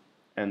down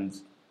and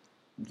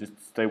just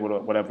stay with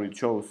whatever you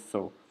chose.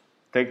 So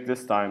take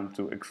this time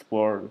to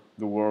explore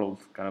the world,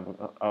 kind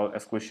of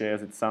as cliche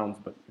as it sounds,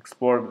 but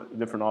explore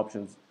different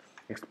options,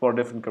 explore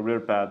different career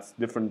paths,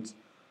 different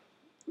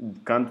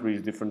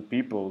countries, different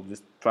people.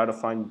 Just try to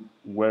find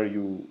where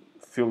you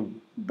feel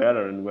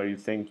better and where you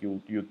think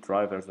you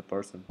thrive as a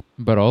person.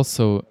 But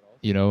also,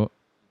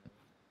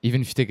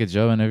 even if you take a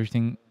job and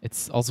everything,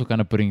 it's also kind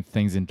of putting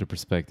things into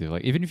perspective.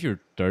 Like, even if you're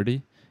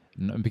 30,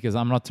 because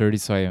I'm not 30,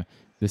 so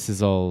this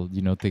is all,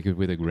 take it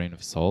with a grain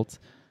of salt.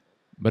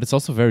 But it's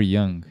also very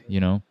young,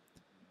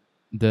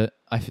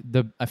 I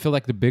feel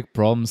like the big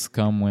problems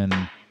come when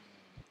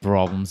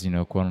problems,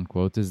 quote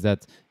unquote, is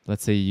that,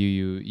 let's say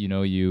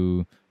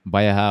you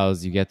buy a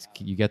house, you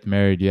get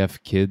married, you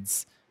have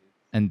kids,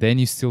 and then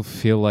you still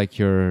feel like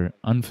you're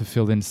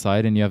unfulfilled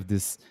inside and you have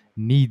this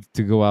need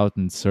to go out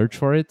and search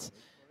for it,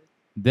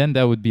 then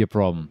that would be a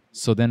problem.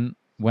 So then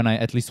when I,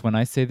 at least when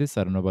I say this,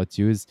 I don't know about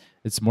you, is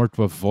it's more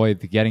to avoid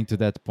getting to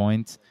that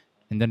point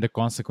and then the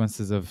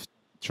consequences of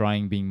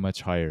trying being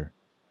much higher.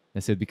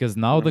 That's it. Because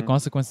now the Hmm.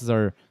 consequences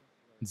are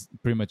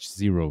pretty much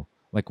zero.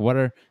 Like what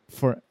are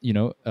for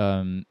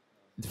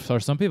for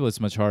some people it's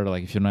much harder.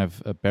 Like if you don't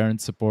have a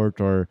parent support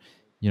or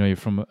you're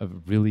from a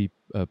really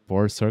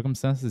poor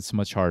circumstances, it's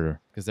much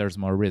harder because there's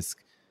more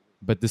risk.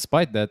 But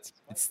despite that,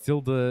 it's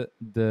still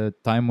the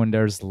time when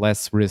there's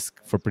less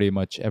risk for pretty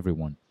much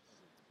everyone.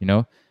 You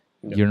know,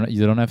 Yeah.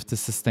 you don't have to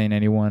sustain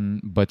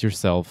anyone but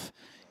yourself.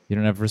 You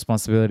don't have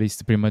responsibilities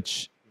to pretty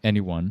much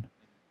anyone.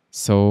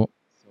 So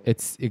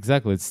it's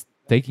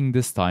taking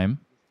this time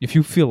if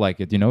you feel like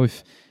it.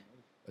 If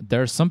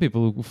there are some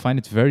people who find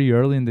it very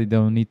early and they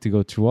don't need to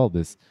go through all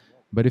this,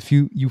 but if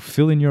you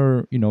feel in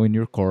your in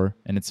your core,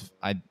 and it's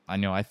I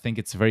know I think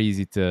it's very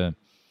easy to,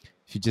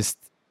 if you just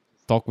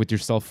talk with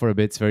yourself for a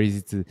bit, it's very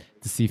easy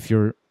to see if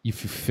you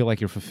feel like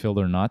you're fulfilled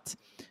or not.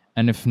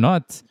 And if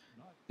not,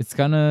 it's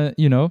kind of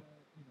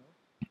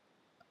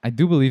I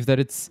do believe that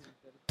it's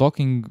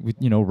talking with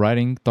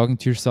writing, talking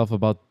to yourself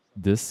about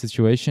this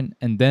situation,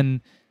 and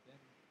then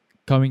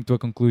coming to a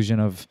conclusion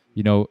of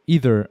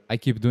either I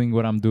keep doing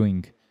what I'm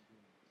doing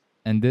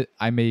and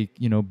I may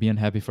be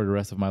unhappy for the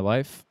rest of my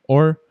life,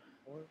 or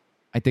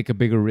I take a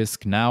bigger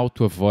risk now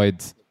to avoid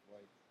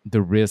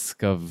the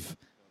risk of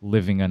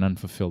living an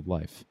unfulfilled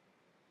life.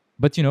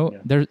 But Yeah.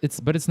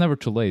 it's never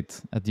too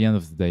late at the end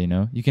of the day.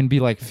 You can be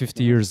like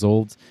 50 Hmm. years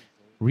old,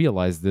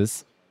 realize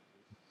this,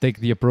 take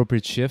the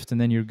appropriate shift, and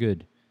then you're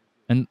good.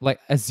 And like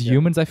as Yeah.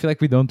 humans, I feel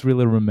like we don't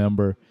really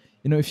remember.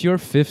 If you're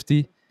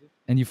 50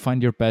 and you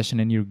find your passion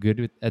and you're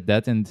good at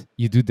that, and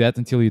you do that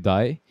until you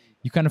die,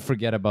 you kind of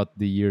forget about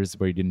the years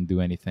where you didn't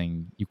do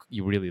anything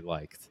you really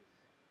liked.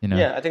 You know?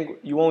 Yeah, I think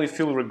you only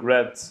feel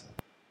regret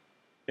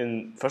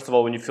in first of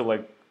all when you feel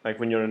like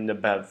when you're in a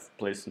bad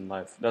place in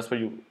life. That's where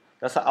you.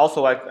 That's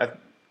also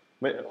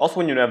also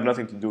when you have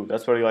nothing to do.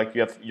 That's where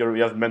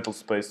you have mental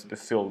space to be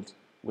filled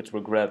with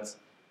regret,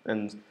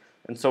 and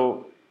and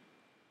so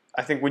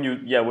I think when you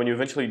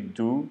eventually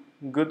do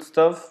good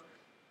stuff,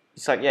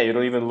 it's like you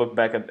don't even look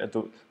back at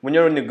the when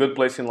you're in a good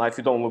place in life,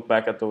 you don't look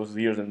back at those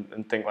years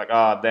and think like,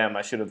 ah, damn,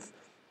 I should have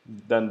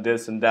done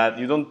this and that.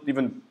 You don't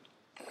even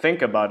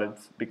think about it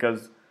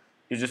because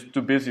you're just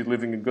too busy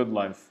living a good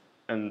life.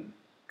 And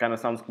kind of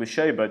sounds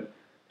cliche, but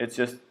it's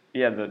just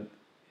the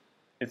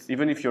it's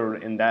even if you're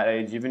in that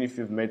age, even if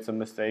you've made some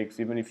mistakes,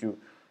 even if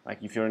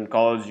if you're in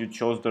college, you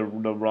chose the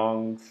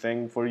wrong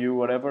thing for you,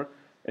 whatever.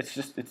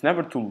 It's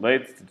never too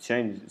late to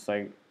change. It's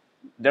like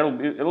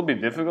it'll be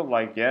difficult.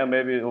 Like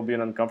maybe it'll be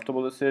an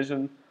uncomfortable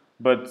decision,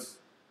 but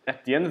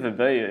at the end of the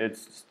day,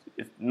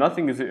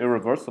 nothing is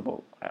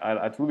irreversible.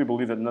 I truly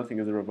believe that nothing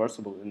is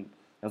irreversible, and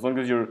as long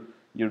as you're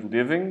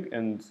living,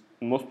 and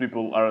most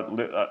people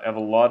have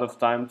a lot of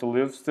time to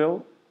live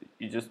still,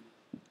 you just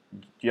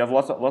you have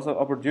lots of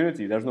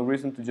opportunity. There's no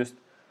reason to just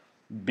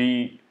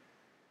be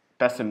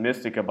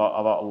pessimistic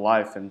about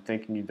life and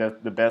thinking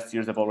that the best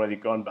years have already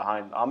gone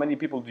behind. How many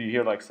people do you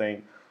hear like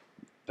saying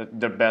that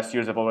their best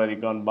years have already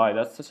gone by?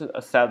 That's such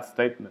a sad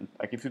statement.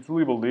 Like if you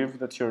truly believe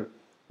that your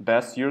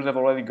best years have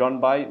already gone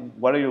by,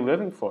 what are you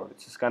living for?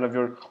 It's just kind of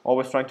you're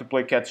always trying to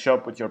play catch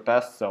up with your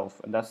past self,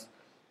 and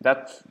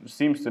that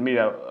seems to me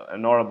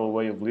an horrible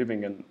way of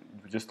living, and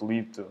just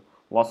lead to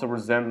lots of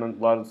resentment,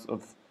 lots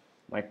of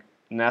like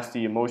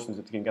nasty emotions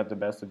that can get the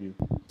best of you.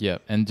 Yeah,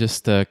 and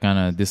just a kind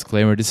of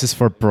disclaimer: this is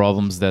for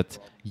problems that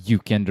you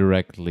can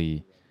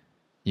directly,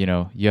 you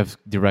have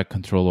direct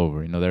control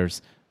over.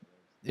 There's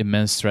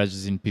immense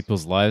tragedies in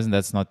people's lives, and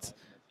that's not.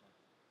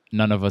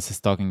 None of us is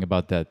talking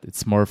about that.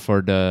 It's more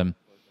for the,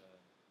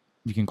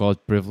 you can call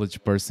it,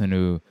 privileged person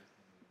who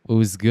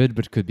is good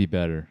but could be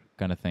better,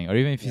 kind of thing. Or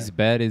even if Yeah, he's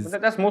bad,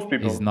 but that's most is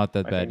people. not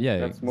that I bad. think Yeah,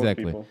 that's most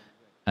exactly. people.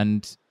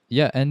 And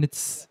yeah, and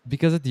it's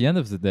because at the end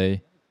of the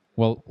day,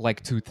 well,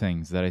 like two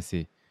things that I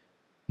see.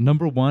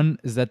 Number one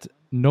is that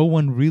no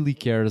one really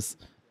cares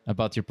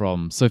about your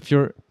problem. So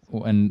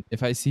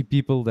if I see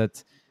people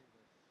that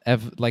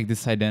have like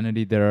this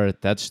identity that are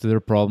attached to their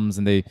problems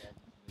and they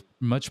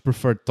much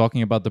prefer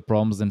talking about the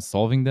problems than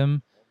solving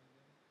them,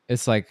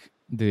 it's like,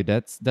 dude,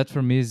 that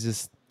for me is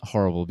just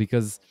horrible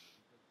because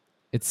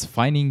it's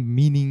finding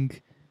meaning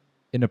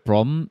in a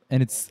problem,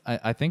 and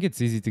I think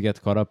it's easy to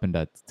get caught up in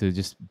that, to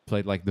just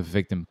play like the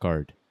victim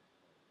card.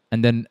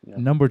 And then Yeah,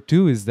 number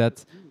two is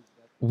that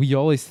we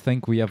always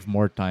think we have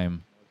more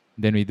time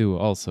than we do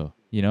also.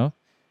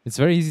 It's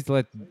very easy to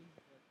let,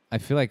 I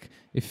feel like,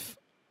 if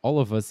all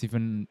of us,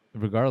 even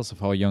regardless of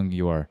how young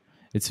you are,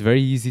 it's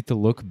very easy to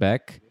look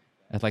back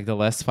at like the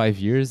last 5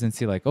 years and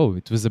see like, oh,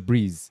 it was a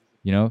breeze.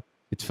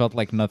 It felt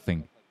like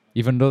nothing,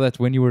 even though that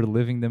when you were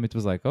living them it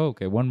was like, oh,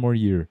 okay, one more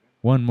year,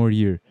 one more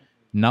year.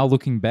 Now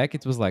looking back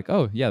it was like,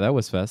 oh yeah, that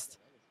was fast.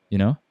 you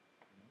know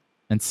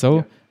and yeah,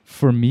 so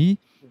for me,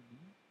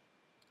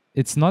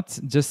 it's not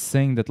just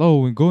saying that,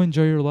 oh, go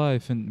enjoy your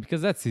life, and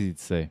because that's easy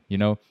to say, you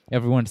know.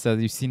 Everyone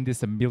says, you've seen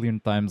this a million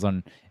times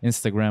on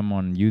Instagram,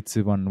 on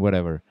YouTube, on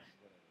whatever.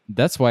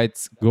 That's why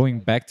it's going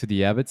back to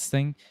the habits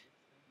thing.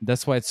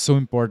 That's why it's so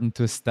important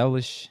to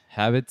establish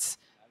habits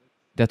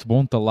that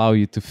won't allow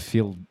you to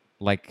feel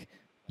like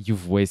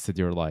you've wasted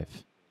your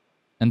life.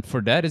 And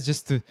for that is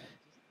just to,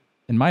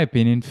 in my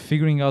opinion,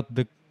 figuring out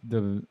the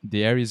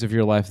areas of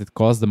your life that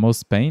cause the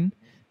most pain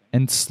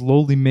and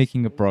slowly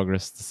making a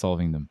progress to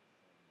solving them.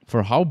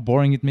 For how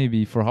boring it may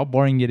be, for how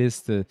boring it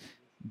is to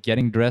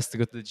getting dressed to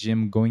go to the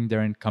gym, going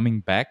there and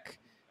coming back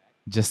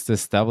just to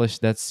establish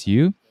that's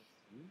you,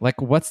 like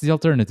what's the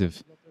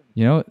alternative?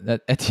 You know,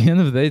 at the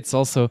end of the day, it's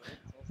also,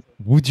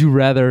 would you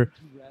rather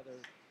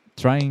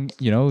trying,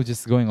 you know,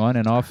 just going on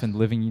and off and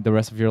living the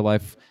rest of your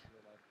life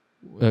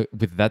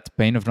with that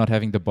pain of not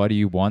having the body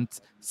you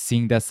want,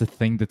 seeing that's the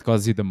thing that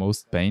causes you the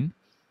most pain?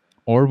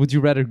 Or would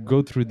you rather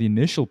go through the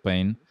initial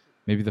pain,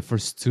 maybe the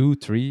first 2,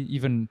 3,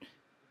 even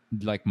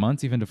like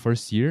months, even the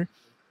first year,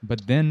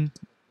 but then,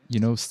 you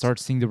know, start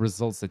seeing the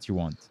results that you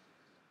want?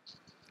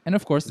 And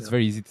of course, it's Yeah.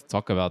 very easy to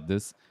talk about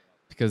this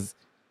because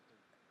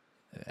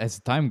as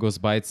time goes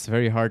by, it's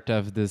very hard to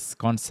have this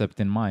concept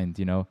in mind,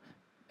 you know,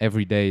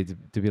 every day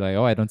to be like,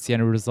 oh, I don't see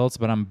any results,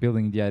 but I'm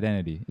building the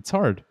identity. It's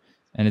hard.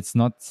 And it's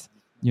not,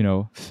 you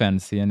know,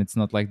 fancy. And it's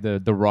not like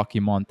the Rocky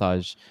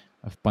montage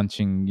of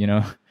punching, you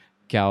know,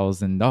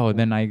 cows and, oh,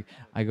 then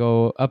I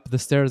go up the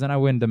stairs and I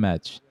win the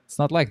match. It's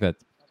not like that.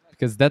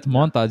 Because that Yeah.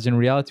 montage in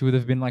reality would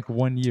have been like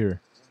 1 year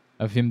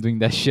of him doing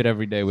that shit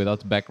every day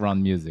without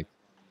background music.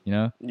 You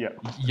know? Yeah.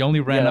 He only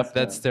Yeah. ran up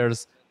that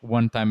stairs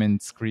one time in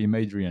Scream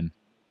Adrian.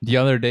 The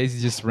other days he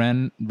just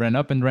ran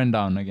up and ran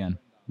down again.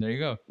 There you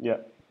go. Yeah.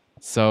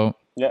 So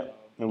Yeah.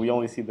 And we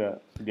only see the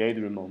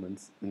Adrian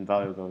moments and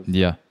value those.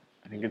 yeah,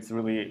 I think it's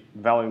really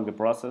valuing the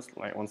process.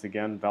 Like once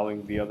again,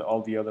 valuing the other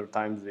all the other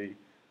times he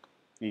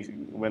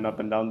went up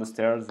and down the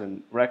stairs,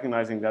 and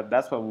recognizing that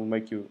that's what will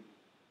make you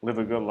live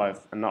a good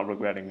life and not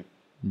regretting it.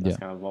 That's yeah.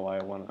 kind of all I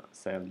want to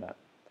say on that.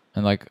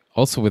 And like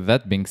also with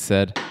that being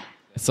said,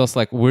 it's also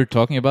like we're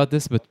talking about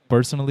this, but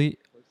personally,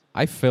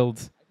 I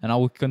failed and I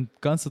will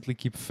constantly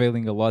keep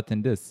failing a lot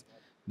in this.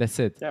 That's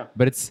it. Yeah.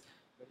 But it's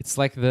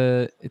like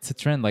it's a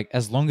trend. Like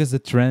as long as the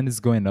trend is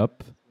going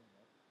up,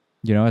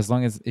 you know, as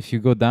long as if you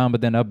go down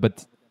but then up,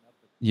 but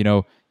you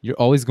know, you're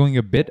always going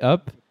a bit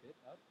up,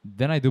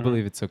 then I do Mhm.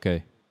 believe it's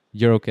okay.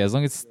 You're okay. As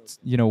long as,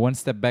 you know, one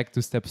step back,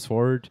 2 steps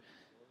forward,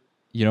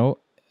 you know,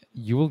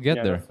 you will get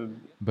Yeah, there.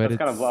 But that's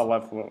kind of how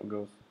it's life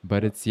goes.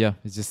 Yeah, yeah,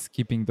 it's just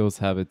keeping those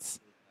habits,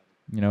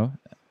 you know,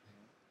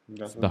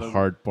 that's the the,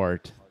 hard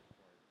part,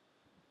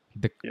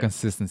 the yeah,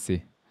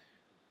 consistency.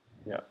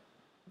 yeah.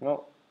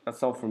 Well,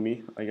 that's all for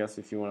me. I guess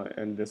if you want to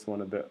end this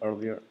one a bit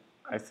earlier,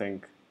 I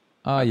think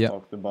I've Yeah.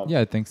 talked about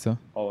Yeah, I think so.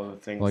 all of the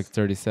Like things I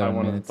 37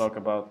 wanted to minutes. talk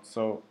about.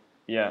 So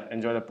yeah,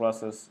 enjoy the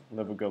process,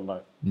 live a good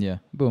life. Yeah.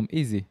 Boom.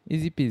 Easy.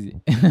 Easy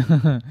peasy.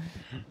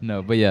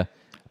 No, but yeah.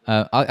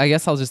 I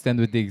guess I'll just end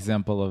with the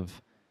example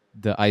of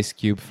the ice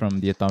cube from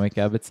the Atomic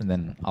Habits, and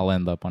then I'll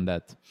end up on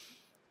that.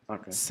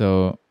 Okay.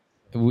 So,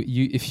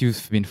 if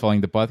you've been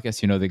following the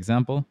podcast, you know the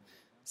example.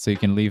 So you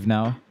can leave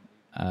now.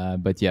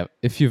 But yeah,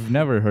 if you've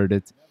never heard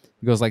it,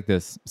 it goes like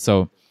this.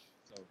 So,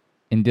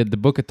 in the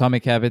book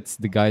Atomic Habits,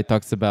 the guy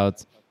talks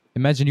about,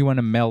 imagine you want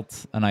to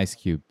melt an ice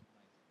cube,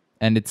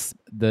 and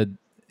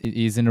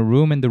he's in a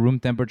room, and the room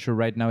temperature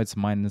right now it's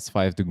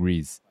 -5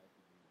 degrees.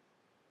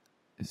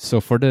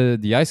 So for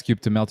the ice cube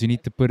to melt, you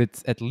need to put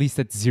it at least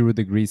at 0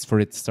 degrees for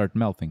it to start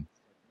melting.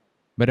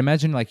 But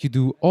imagine like you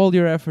do all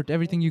your effort,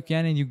 everything you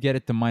can, and you get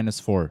it to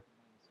 -4.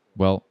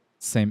 Well,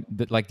 same.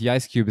 Like the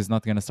ice cube is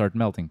not going to start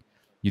melting.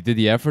 You did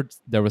the effort,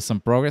 there was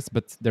some progress,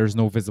 but there's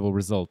no visible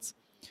results.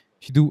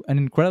 If you do an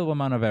incredible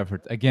amount of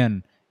effort,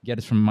 again, get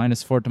it from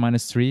 -4 to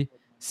 -3,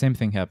 same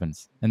thing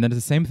happens. And then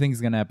the same thing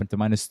is going to happen to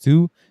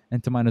 -2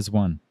 and to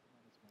 -1.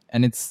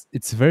 And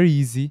it's very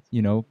easy,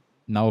 you know,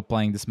 now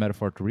applying this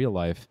metaphor to real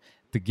life,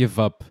 to give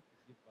up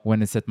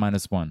when it's at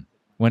 -1.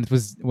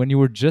 When you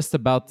were just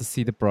about to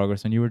see the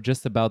progress, when you were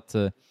just about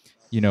to,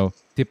 you know,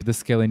 tip the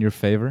scale in your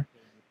favor,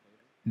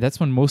 that's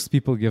when most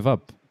people give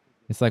up.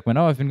 It's like when,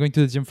 oh, I've been going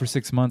to the gym for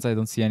 6 months, I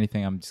don't see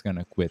anything, I'm just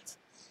gonna quit,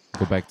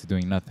 go back to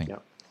doing nothing. Yeah.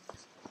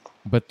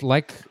 But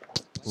like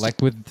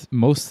with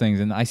most things,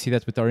 and I see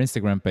that with our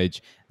Instagram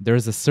page,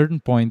 there's a certain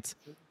point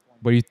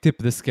where you tip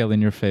the scale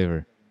in your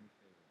favor,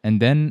 and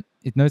then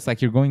it's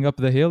like you're going up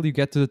the hill, you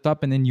get to the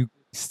top, and then you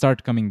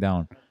start coming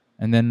down,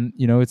 and then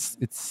you know it's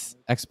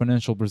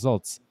exponential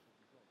results.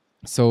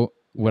 So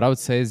what Yeah. I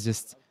would say is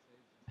just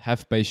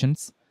have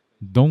patience,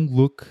 don't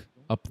look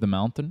up the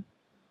mountain,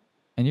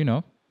 and you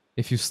know,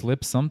 if you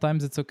slip,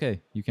 sometimes it's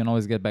okay. You can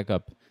always get back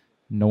up.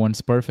 No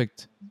one's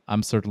perfect.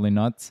 I'm certainly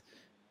not.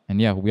 And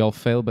yeah, we all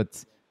fail,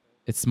 but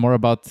it's more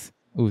about,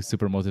 ooh,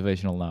 super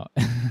motivational now.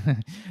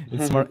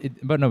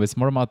 But no, it's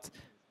more about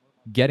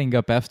getting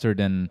up after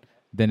than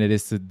it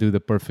is to do the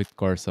perfect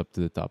course up to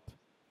the top.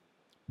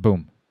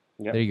 Boom.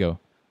 Yeah. There you go.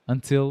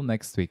 Until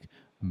next week.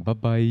 Bye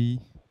bye.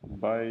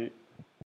 Bye.